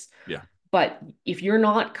obviously is. Yeah. But if you're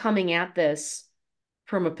not coming at this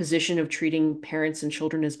from a position of treating parents and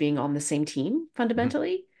children as being on the same team, Mhm.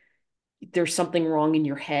 fundamentally, there's something wrong in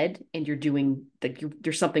your head and you're doing that.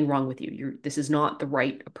 There's something wrong with you. This is not the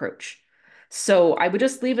right approach. So I would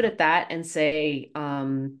just leave it Yeah. at that and say,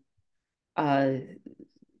 uh,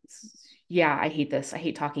 yeah, I hate this. I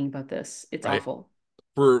hate talking about this. It's I awful.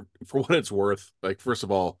 for what it's worth, like first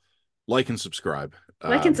of all, like and subscribe.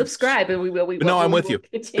 Like and Um, subscribe, and but no, I'm we with will you.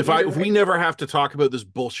 continue to If we write never more. have to talk about this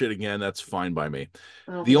bullshit again, that's fine by me.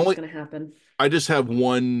 I don't The think that's only going to happen. I just have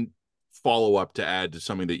one follow up to add to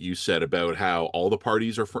something that you said about how all the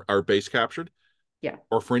parties are base captured Yeah,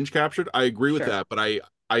 or fringe captured. I agree with sure. that, but I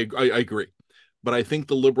agree. But I think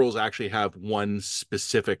the liberals actually have one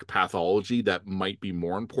specific pathology that might be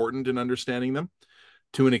more important in understanding them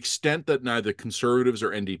to an extent that neither conservatives or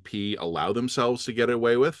NDP allow themselves to get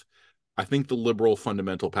away with. I think the liberal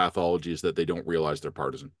fundamental pathology is that they don't realize they're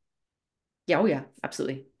partisan. Yeah, oh yeah,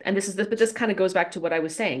 absolutely. And but this kind of goes back to what I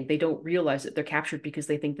was saying. They don't realize that they're captured because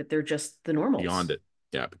they think that they're just the Beyond normals. it.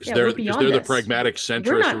 Yeah, because Yeah, we're beyond they're the this. pragmatic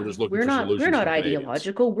centrists who are just looking for We're solutions not from Canadians.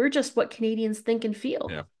 ideological. We're just what Canadians think and feel.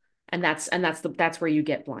 Yeah. And that's where you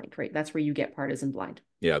get blind, right? That's where you get partisan blind.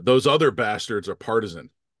 Yeah. Those other bastards are partisan.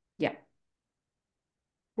 Yeah.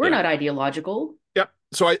 We're Yeah. not ideological. Yeah.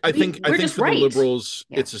 So I We're think just for the right. liberals,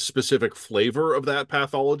 Yeah. it's a specific flavor of that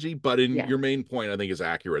pathology, but in Yeah. your main point, I think is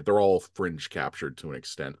accurate. They're all fringe captured to an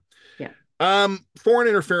extent. Yeah. Foreign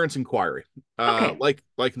interference inquiry. Okay. Like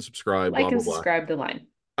and subscribe, blah Like and blah blah. subscribe the line.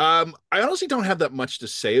 I honestly don't have that much to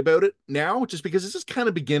say about it now, just because this is kind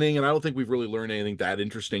of beginning, and I don't think we've really learned anything that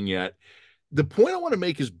interesting yet. The point I want to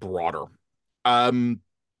make is broader. Um,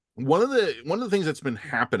 one of the things that's been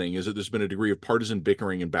happening is that there's been a degree of partisan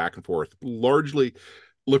bickering and back and forth, largely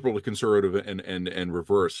liberal to conservative and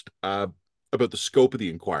reversed, about the scope of the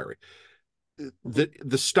inquiry. Mhm.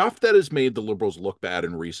 The stuff that has made the liberals look bad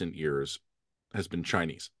in recent years has been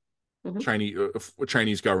Mhm.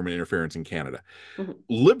 Chinese government interference in Canada. Mhm.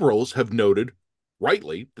 Liberals have noted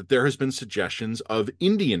rightly that there has been suggestions of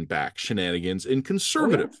Indian-backed shenanigans in Oh yeah,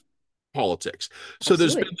 conservative politics. So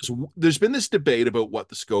absolutely. there's been this debate about what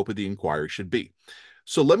the scope of the inquiry should be.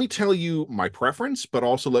 So let me tell you my preference, but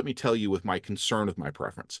also let me tell you with my concern with my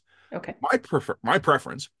preference. Okay. My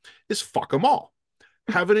preference is fuck them all.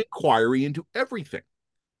 Have an inquiry into everything.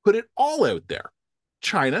 Put it all out there.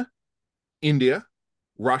 China, India,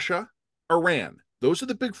 Russia, Iran. Those are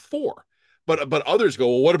the big four. But others go,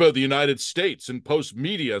 well, what about the United States and post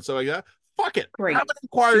media and stuff like that? Fuck it. Have an Great.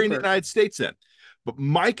 inquiry in the Super. United States then. But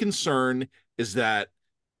my concern is that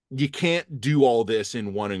you can't do all this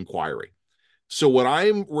in one inquiry. So what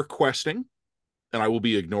I'm requesting, and I will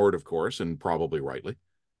be ignored, of course, and probably rightly,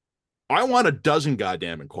 I want a dozen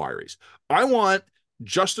goddamn inquiries. I want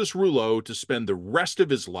Justice Rouleau to spend the rest of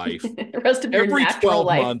his life The rest of your every natural 12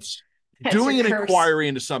 life. months That's your doing an curse. inquiry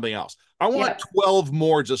into something else. I want Yep. 12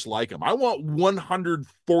 more just like him. I want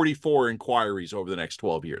 144 inquiries over the next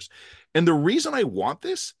 12 years. And the reason I want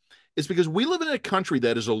this is because we live in a country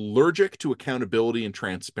that is allergic to accountability and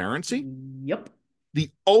transparency. Yep. The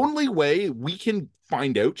only way we can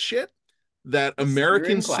find out shit that Is through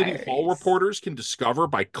American City Hall inquiries. reporters can discover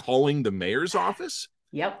by calling the mayor's office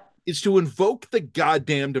Yep. is to invoke the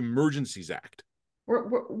goddamned Emergencies Act.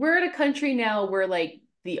 We're in a country now where like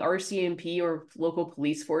the RCMP or local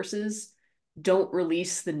police forces don't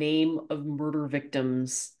release the name of murder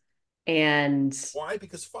victims. And Why?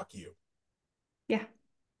 Because fuck you. yeah,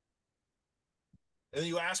 And then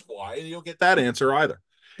you ask why, and you don't get that answer either.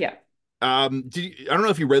 yeah. I don't know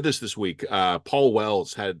if you read this week. Paul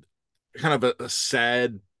Wells had kind of a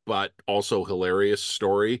sad but also hilarious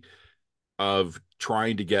story of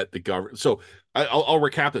trying to get the government. So I'll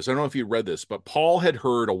recap this. I don't know if you read this, but Paul had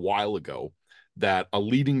heard a while ago that a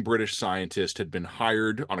leading British scientist had been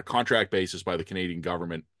hired on a contract basis by the Canadian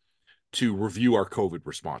government to review our COVID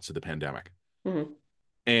response to the pandemic. Mhm.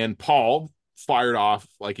 And Paul fired off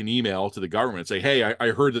like an email to the government and say, "Hey,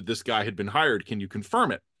 I heard that this guy had been hired. Can you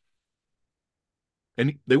confirm it?"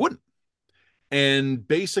 And they wouldn't. And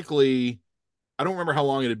basically, I don't remember how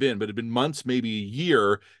long it had been, but it had been months, maybe a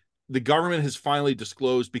year. The government has finally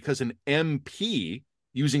disclosed because an MP,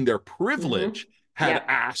 using their Mhm. privilege, had Yep.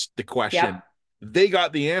 asked the question. Yep. They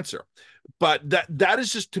got the answer. But that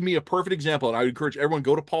is just to me a perfect example. And I would encourage everyone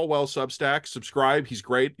go to Paul Wells Substack, subscribe. He's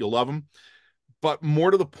great. You'll love him. But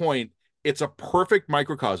more to the point, it's a perfect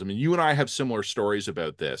microcosm. And you and I have similar stories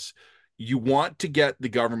about this. You want to get the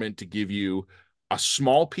government to give you a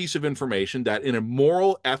small piece of information that, in a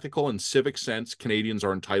moral, ethical, and civic sense, Canadians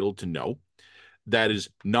are entitled to know, that is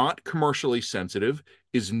not commercially sensitive,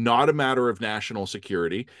 is not a matter of national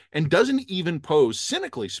security, and doesn't even pose,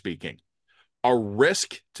 cynically speaking, a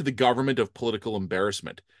risk to the government of political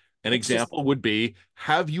embarrassment. An It's just example would be,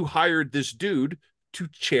 have you hired this dude to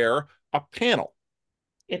chair a panel?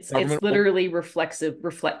 it's Government will literally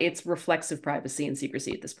it's reflexive privacy and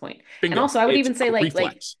secrecy at this point. And bingo. also I would It's even say a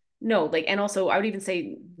reflex. no, and also I would even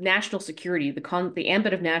say national security, the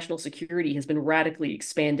ambit of national security has been radically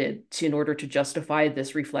expanded in order to justify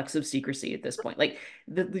this reflexive secrecy at this point. Like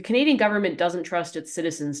the Canadian government doesn't trust its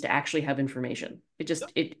citizens to actually have information.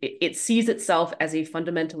 It sees itself as a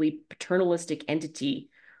fundamentally paternalistic entity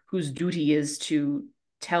whose duty is to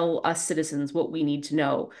tell us citizens what we need to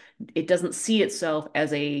know. It doesn't see itself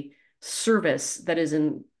as a service that is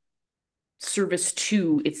in service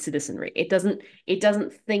to its citizenry. It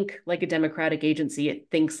doesn't think like a democratic agency, it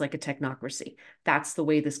thinks like a technocracy. That's the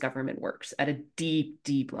way this government works at a deep,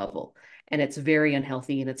 deep level. And it's very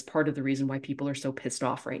unhealthy. And it's part of the reason why people are so pissed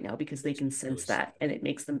off right now because they It's can really sense sad. that and it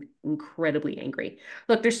makes them incredibly angry.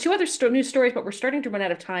 Look, there's two other news stories, but we're starting to run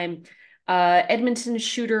out of time. Edmonton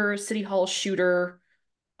shooter, City Hall shooter,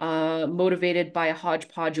 motivated by a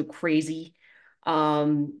hodgepodge of crazy,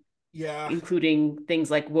 um, Yeah, including things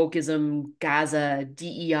like wokeism, Gaza,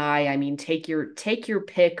 DEI. I mean, take your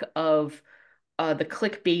pick of the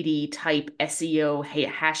clickbaity type SEO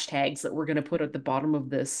hashtags that we're going to put at the bottom of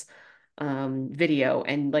this video.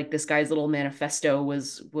 And like this guy's little manifesto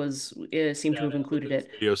was seemed to yeah, have I looked included at his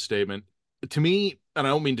it. video statement. To me, and I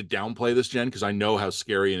don't mean to downplay this, Jen, because I know how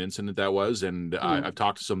scary an incident that was, and I've Mm-hmm.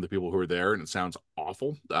 talked to some of the people who were there, and it sounds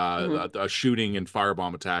awful. Mm-hmm. A shooting and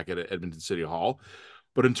firebomb attack at Edmonton City Hall.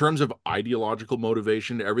 But in terms of ideological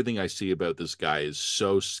motivation, everything I see about this guy is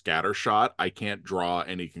so scattershot. I can't draw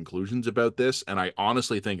any conclusions about this. And I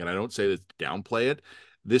honestly think, and I don't say this to downplay it,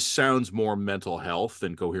 this sounds more mental health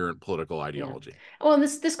than coherent political Yeah. ideology. Well, and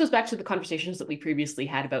this goes back to the conversations that we previously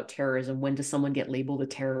had about terrorism. When does someone get labeled a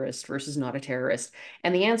terrorist versus not a terrorist?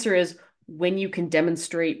 And the answer is when you can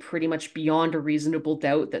demonstrate pretty much beyond a reasonable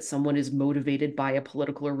doubt that someone is motivated by a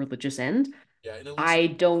political or religious end. Yeah, in at least I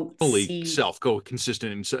don't only see self co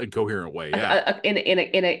consistent and coherent way. Yeah. in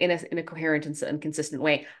a coherent and consistent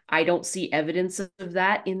way. I don't see evidence of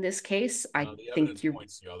that in this case. I The evidence think you're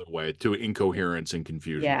points the other way to incoherence and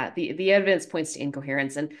confusion. Yeah, the evidence points to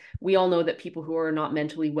incoherence, and we all know that people who are not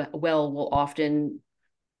mentally well will often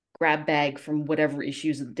grab bag from whatever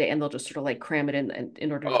issues of the day, and they'll just sort of like cram it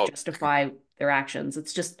in order to Oh, justify their actions.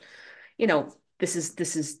 It's just, you know, this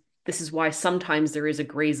is why sometimes there is a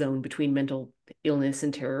gray zone between mental illness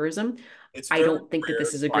and terrorism. it's I very don't think that rare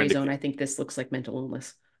this to is a gray find a zone. I think this looks like mental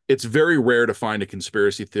illness. it's very rare to find a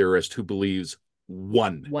conspiracy theorist who believes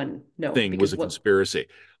one One, no, thing was because a what? conspiracy.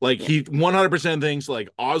 Like Yeah, he 100% thinks like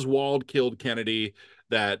Oswald killed Kennedy,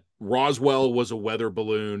 that Roswell was a weather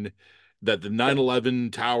balloon, that the yep.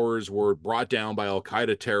 9/11 towers were brought down by Al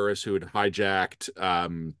Qaeda terrorists who had hijacked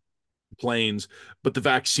planes, but the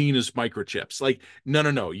vaccine is microchips. Like, no,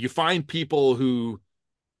 no, no. You find people who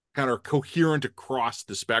kind of are coherent across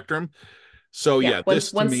the spectrum. So Yeah, yeah, once this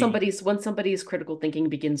to once me, somebody's critical thinking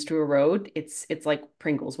begins to erode, it's like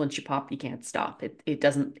Pringles. Once you pop, you can't stop. It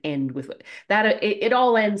doesn't end with that. It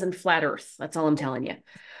all ends in flat Earth. That's all I'm telling you.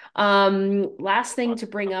 Last thing to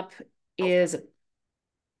bring up is,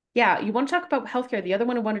 yeah, you want to talk about healthcare. The other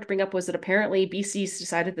one I wanted to bring up was that apparently BC's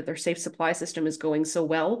decided that their safe supply system is going so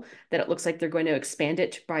well that it looks like they're going to expand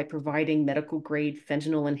it by providing medical grade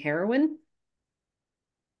fentanyl and heroin.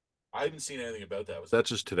 I haven't seen anything about that. Was that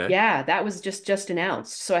just today? Yeah, that was just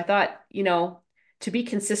announced. So I thought, to be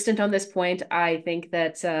consistent on this point, I think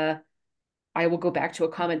that I will go back to a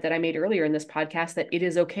comment that I made earlier in this podcast that it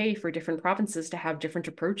is okay for different provinces to have different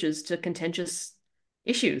approaches to contentious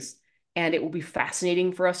issues. And it will be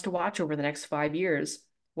fascinating for us to watch over the next 5 years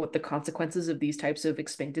what the consequences of these types of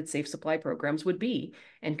expanded safe supply programs would be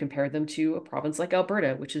and compare them to a province like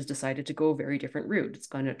Alberta, which has decided to go a very different route. It's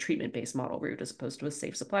gone a treatment-based model route as opposed to a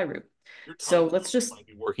safe supply route. Your So time let's zone just, might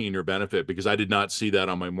be working in your benefit because I did not see that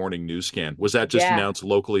on my morning news scan. Was that just yeah, announced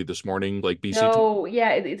locally this morning, like BC time? no,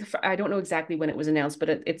 yeah, I don't know exactly when it was announced, but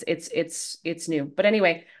it's new. But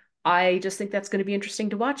anyway, I just think that's going to be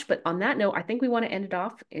interesting to watch. But on that note, I think we want to end it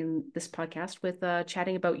off in this podcast with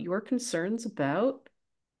chatting about your concerns about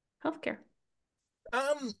healthcare.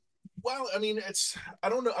 Um, well, I mean, it's I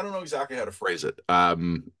don't know exactly how to phrase it.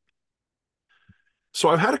 So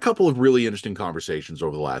I've had a couple of really interesting conversations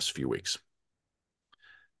over the last few weeks.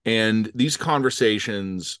 And these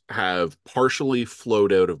conversations have partially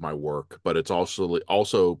flowed out of my work, but it's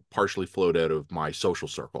also partially flowed out of my social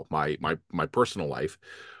circle, my personal life,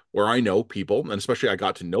 where I know people, and especially I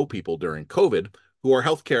got to know people during COVID who are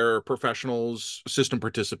healthcare professionals, system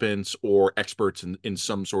participants, or experts in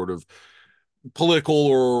some sort of political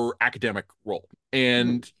or academic role. Hmm.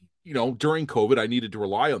 And during COVID, I needed to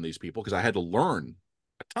rely on these people because I had to learn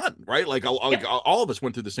a ton, right? Like Yep. all of us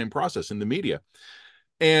went through the same process in the media.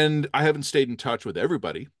 And I haven't stayed in touch with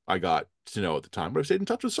everybody I got to know at the time, but I've stayed in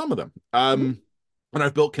touch with some of them. Hmm. And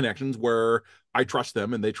I've built connections where I trust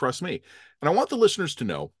them and they trust me. And I want the listeners to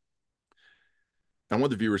know, I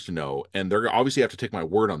want the viewers to know, and they're obviously have to take my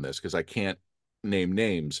word on this because I can't name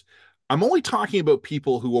names. I'm only talking about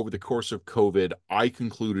people who, over the course of COVID, I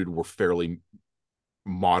concluded were fairly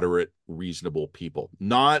moderate, reasonable people,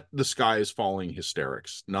 not the sky is falling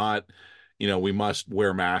hysterics, not, we must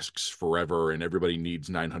wear masks forever and everybody needs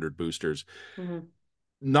 900 boosters, Hmm.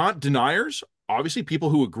 not deniers, obviously, people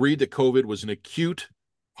who agreed that COVID was an acute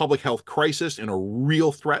public health crisis and a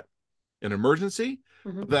real threat, an emergency,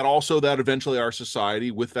 but Hmm. that also that eventually our society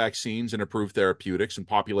with vaccines and approved therapeutics and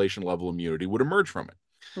population level immunity would emerge from it.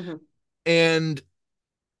 Hmm. And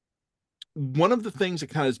one of the things that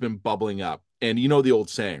kind of has been bubbling up, and you know the old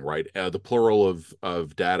saying, right? The plural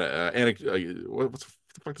of data, what's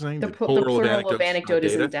the fuck is the name? The The plural of plural of anecdotes, not anecdote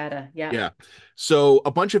isn't data. data. Yeah. Yeah. So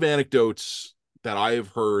a bunch of anecdotes that I have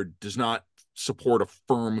heard does not support a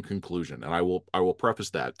firm conclusion, and I will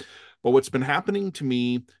preface that. But what's been happening to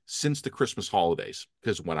me since the Christmas holidays,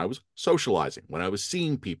 because when I was socializing, when I was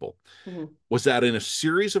seeing people, Hmm. was that in a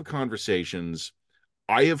series of conversations,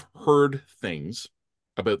 I have heard things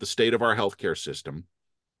about the state of our healthcare system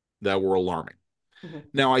that were alarming. Hmm.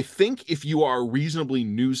 Now, I think if you are reasonably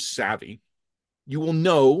news savvy, you will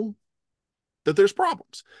know that there's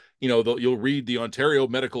problems. You'll read the Ontario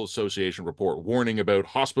Medical Association report warning about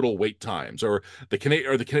hospital wait times, or the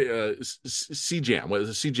Canadian or the CJAM, what is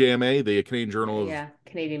it, CJMA, the Canadian Journal of, Yeah.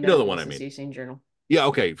 Canadian the Medical one I mean. Association Journal. Yeah,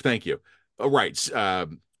 okay, thank you. Right.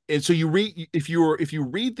 And so you read if you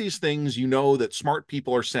read these things, you know that smart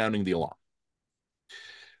people are sounding the alarm.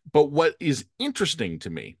 But what is interesting to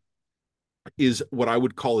me is what I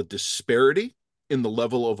would call a disparity in the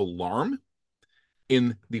level of alarm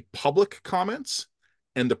in the public comments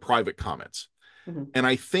and the private comments. Hmm. And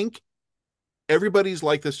I think everybody's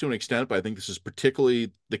like this to an extent, but I think this is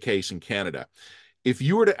particularly the case in Canada. If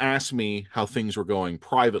you were to ask me how things were going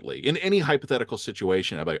privately in any hypothetical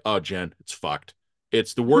situation, I'd be like, oh, Jen, it's fucked.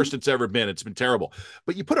 It's the worst it's ever been. It's been terrible.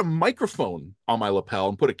 But you put a microphone on my lapel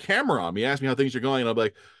and put a camera on me, ask me how things are going, and I'll be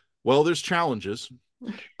like, well, there's challenges.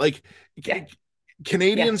 Like, Yeah. Yeah.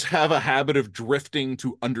 Canadians have a habit of drifting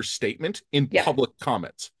to understatement in Yeah. public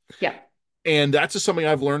comments. Yeah. And that's just something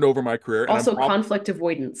I've learned over my career. And I'm Also probably, conflict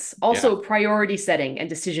avoidance, yeah, also priority setting and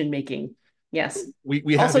decision making. Yes. we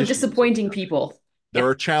have Also issues in this disappointing country. people. There Yeah.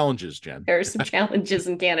 are challenges, Jen. There are some challenges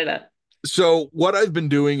in Canada. So, what I've been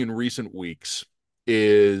doing in recent weeks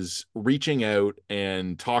is reaching out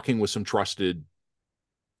and talking with some trusted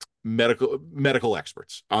medical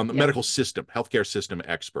experts on the Yeah. medical system, healthcare system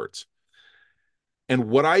experts. And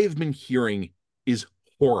what I have been hearing is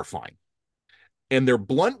horrifying. And they're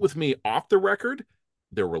blunt with me off the record.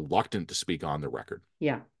 They're reluctant to speak on the record.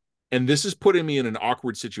 Yeah. And this is putting me in an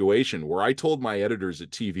awkward situation where I told my editors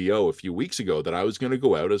at TVO a few weeks ago that I was going to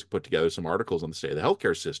go out as put together some articles on the state of the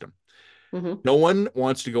healthcare system. Hmm. No one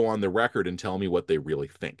wants to go on the record and tell me what they really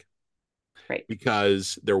think Right.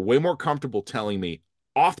 because they're way more comfortable telling me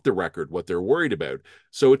off the record what they're worried about.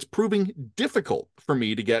 So it's proving difficult for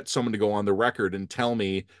me to get someone to go on the record and tell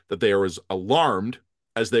me that they are as alarmed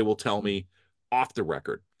as they will tell me off the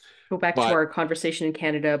record. Go back to But our conversation in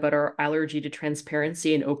Canada about our allergy to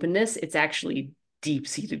transparency and openness. It's actually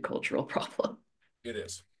deep-seated cultural problem. it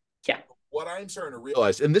is. Yeah. What I'm starting to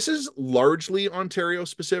realize, and this is largely Ontario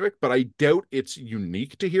specific, but I doubt it's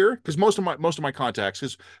unique to here because most of my contacts,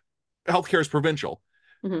 because healthcare is provincial,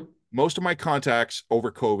 Hmm. most of my contacts over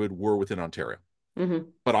COVID were within Ontario. Hmm.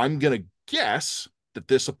 But I'm gonna guess that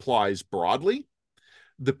this applies broadly.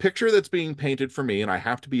 The picture that's being painted for me, and I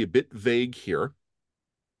have to be a bit vague here,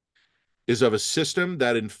 is of a system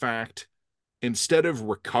that, in fact, instead of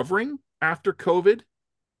recovering after COVID,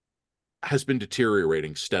 has been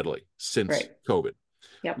deteriorating steadily since Right. COVID,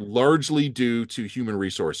 Yep. largely due to human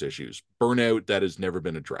resource issues, burnout that has never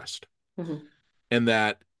been addressed, Hmm. and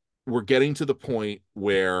that we're getting to the point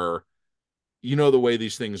where, the way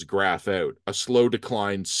these things graph out, a slow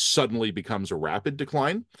decline suddenly becomes a rapid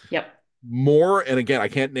decline. Yep. More, and again, I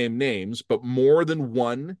can't name names, but more than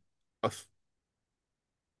one a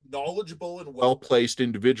knowledgeable and well placed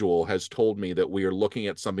individual has told me that we are looking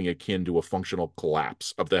at something akin to a functional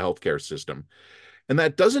collapse of the healthcare system. And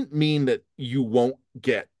that doesn't mean that you won't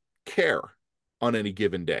get care on any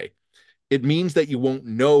given day. It means that you won't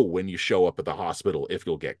know when you show up at the hospital if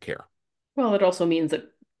you'll get care. Well, it also means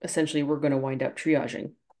that essentially we're going to wind up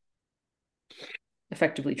triaging,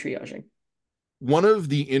 effectively triaging. One of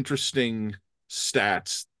the interesting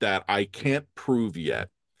stats that I can't prove yet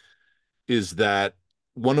is that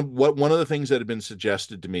one of the things that have been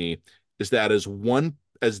suggested to me is that as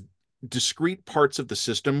discrete parts of the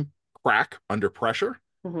system crack under pressure,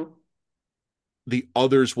 Hmm. the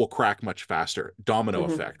others will crack much faster. Domino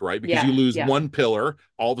Hmm. effect, right? Because you Yeah. lose Yeah. one pillar,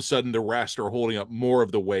 all of a sudden the rest are holding up more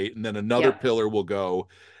of the weight, and then another Yep. pillar will go,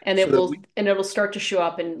 And so it that we will and it'll start to show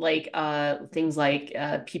up in like things like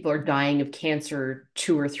people are dying of cancer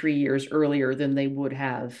 2 or 3 years earlier than they would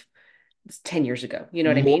have 10 years ago. You know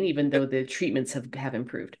what I more, mean? Even though the treatments have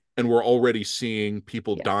improved. and we're already seeing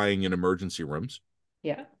people Yeah. dying in emergency rooms.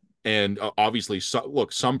 Yeah. And obviously,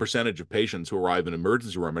 look, some percentage of patients who arrive in an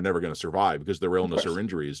emergency room are never going to survive because their Of illness or course.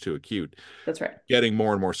 injury is too acute. That's right. Getting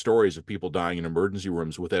more and more stories of people dying in emergency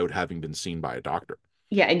rooms without having been seen by a doctor.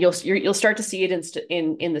 Yeah, and you'll start to see it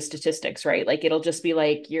in the statistics, right? Like it'll just be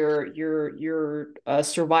like your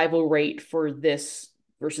survival rate for this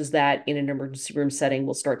versus that in an emergency room setting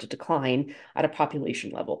will start to decline at a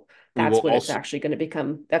population level. We will That's what it's also, actually going to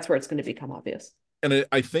become. That's where it's going to become obvious. and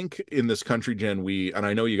I think in this country, Jen, and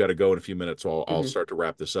I know you got to go in a few minutes, so I'll Hmm. start to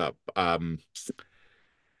wrap this up.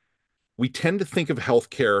 We tend to think of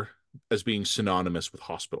healthcare as being synonymous with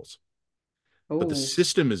hospitals, but the Oh,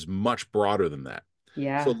 system is much broader than that. So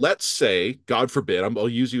yeah. let's say, God forbid, I'll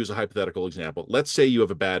use you as a hypothetical example. Let's say you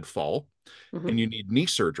have a bad fall and Hmm. you need knee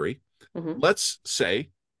surgery. Hmm. Let's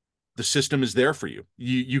say the system is there for you.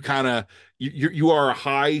 You kind of you are a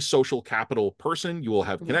high social capital person. You will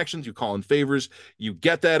have Hmm. connections. You call in favors. You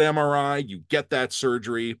get that MRI. You get that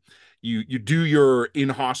surgery. You do your in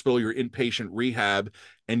hospital, your inpatient rehab,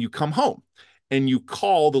 and you come home, and you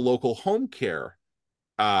call the local home care,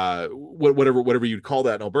 whatever you'd call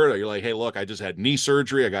that in Alberta. You're like, hey, look, I just had knee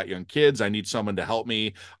surgery. I got young kids. I need someone to help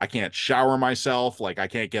me. I can't shower myself. Like I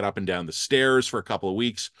can't get up and down the stairs for a couple of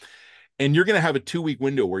weeks. And you're going to have a 2 week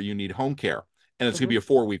window where you need home care, and it's going to be a Hmm.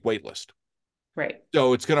 4 week wait list. Right.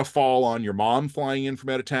 So it's going to fall on your mom flying in from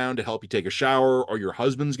out of town to help you take a shower, or your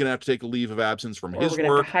husband's going to have to take a leave of absence from Or we're his gonna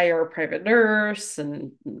have to work, hire a private nurse,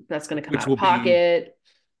 and that's gonna come which out of will be, pocket.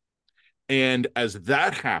 and as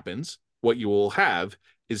that happens, what you will have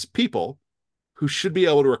is people who should be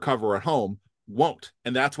able to recover at home won't.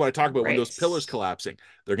 And that's what I talk about when those Right. pillars collapsing.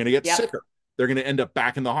 They're going to get Yep. sicker. They're going to end up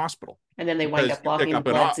back in the hospital And then they wind because up you pick blocking the up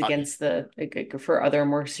bloods against the like, for other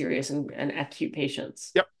more serious and acute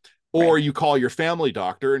patients. yep. Or Right. you call your family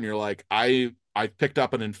doctor and you're like, I picked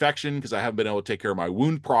up an infection because I haven't been able to take care of my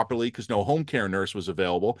wound properly because no home care nurse was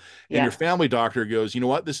available. And your Yeah. family doctor goes, you know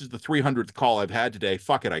what? This is the 300th call I've had today.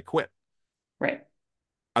 Fuck it, I quit. Right.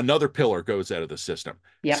 Another pillar goes out of the system.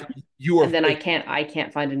 So Yep. you are And then I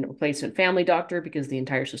can't find a replacement family doctor because the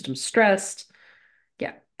entire system's stressed.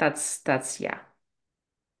 Yeah. That's yeah.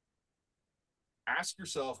 ask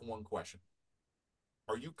yourself one question.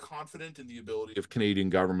 Are you confident in the ability of Canadian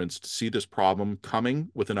governments to see this problem coming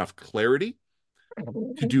with enough clarity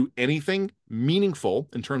to do anything meaningful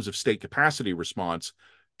in terms of state capacity response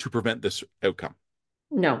to prevent this outcome?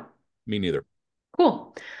 No. Me neither.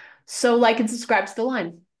 Cool. So like and subscribe to the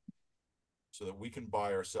line. So that we can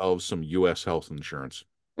buy ourselves some US health insurance.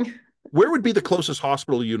 Where would be the closest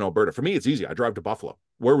hospital to you in Alberta? For me, it's easy. I drive to Buffalo.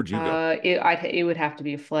 Where would you go? It would have to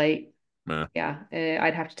be a flight. Eh, Yeah,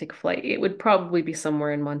 I'd have to take a flight. It would probably be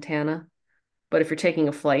somewhere in Montana. But if you're taking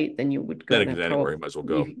a flight, then you would go then to anywhere, you probably might as well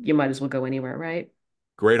go. you might as well go anywhere, right?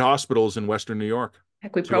 Great hospitals in Western New York.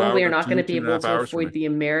 Heck, we 2 hour, probably are not going two, to be two and a able half to hours from me. afford the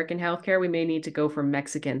American healthcare. We may need to go for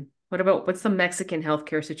Mexican. What's the Mexican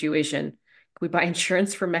healthcare situation? Can we buy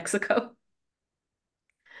insurance for Mexico?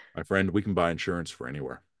 My friend, we can buy insurance for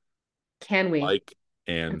anywhere. Can we? Like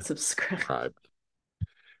and And subscribe. subscribe.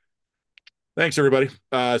 Thanks, everybody.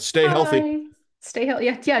 Stay healthy. Bye. Stay healthy.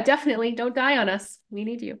 Yeah, yeah, definitely. Don't die on us. We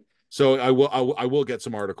need you. So I will get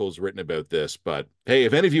some articles written about this. But hey,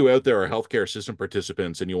 if any of you out there are healthcare system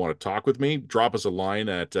participants and you want to talk with me, drop us a line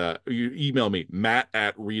at you email me,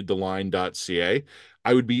 matt@readtheline.ca.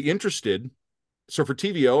 I would be interested. So for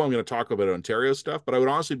TVO, I'm going to talk about Ontario stuff, but I would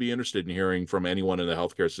honestly be interested in hearing from anyone in the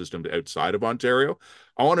healthcare system outside of Ontario.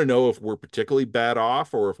 I want to know if we're particularly bad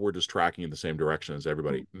off or if we're just tracking in the same direction as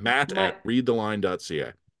everybody. Matt My at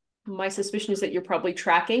readtheline.ca. my suspicion is that you're probably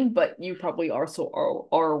tracking, but you probably also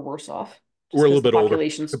are worse off just We're a little because the bit older.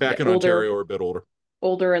 population's Back in Ontario, older, we're a bit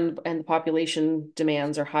older. and the population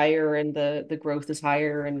demands are higher and the growth is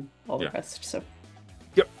higher and all the Yeah. rest. So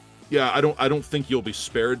Yep. Yeah, I don't think you'll be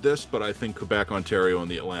spared this, but I think Quebec, Ontario, and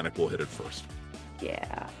the Atlantic will hit it first.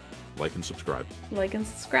 yeah, Like and subscribe. like and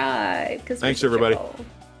subscribe because Thanks, everybody. Okay,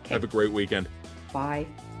 Have a great weekend. bye.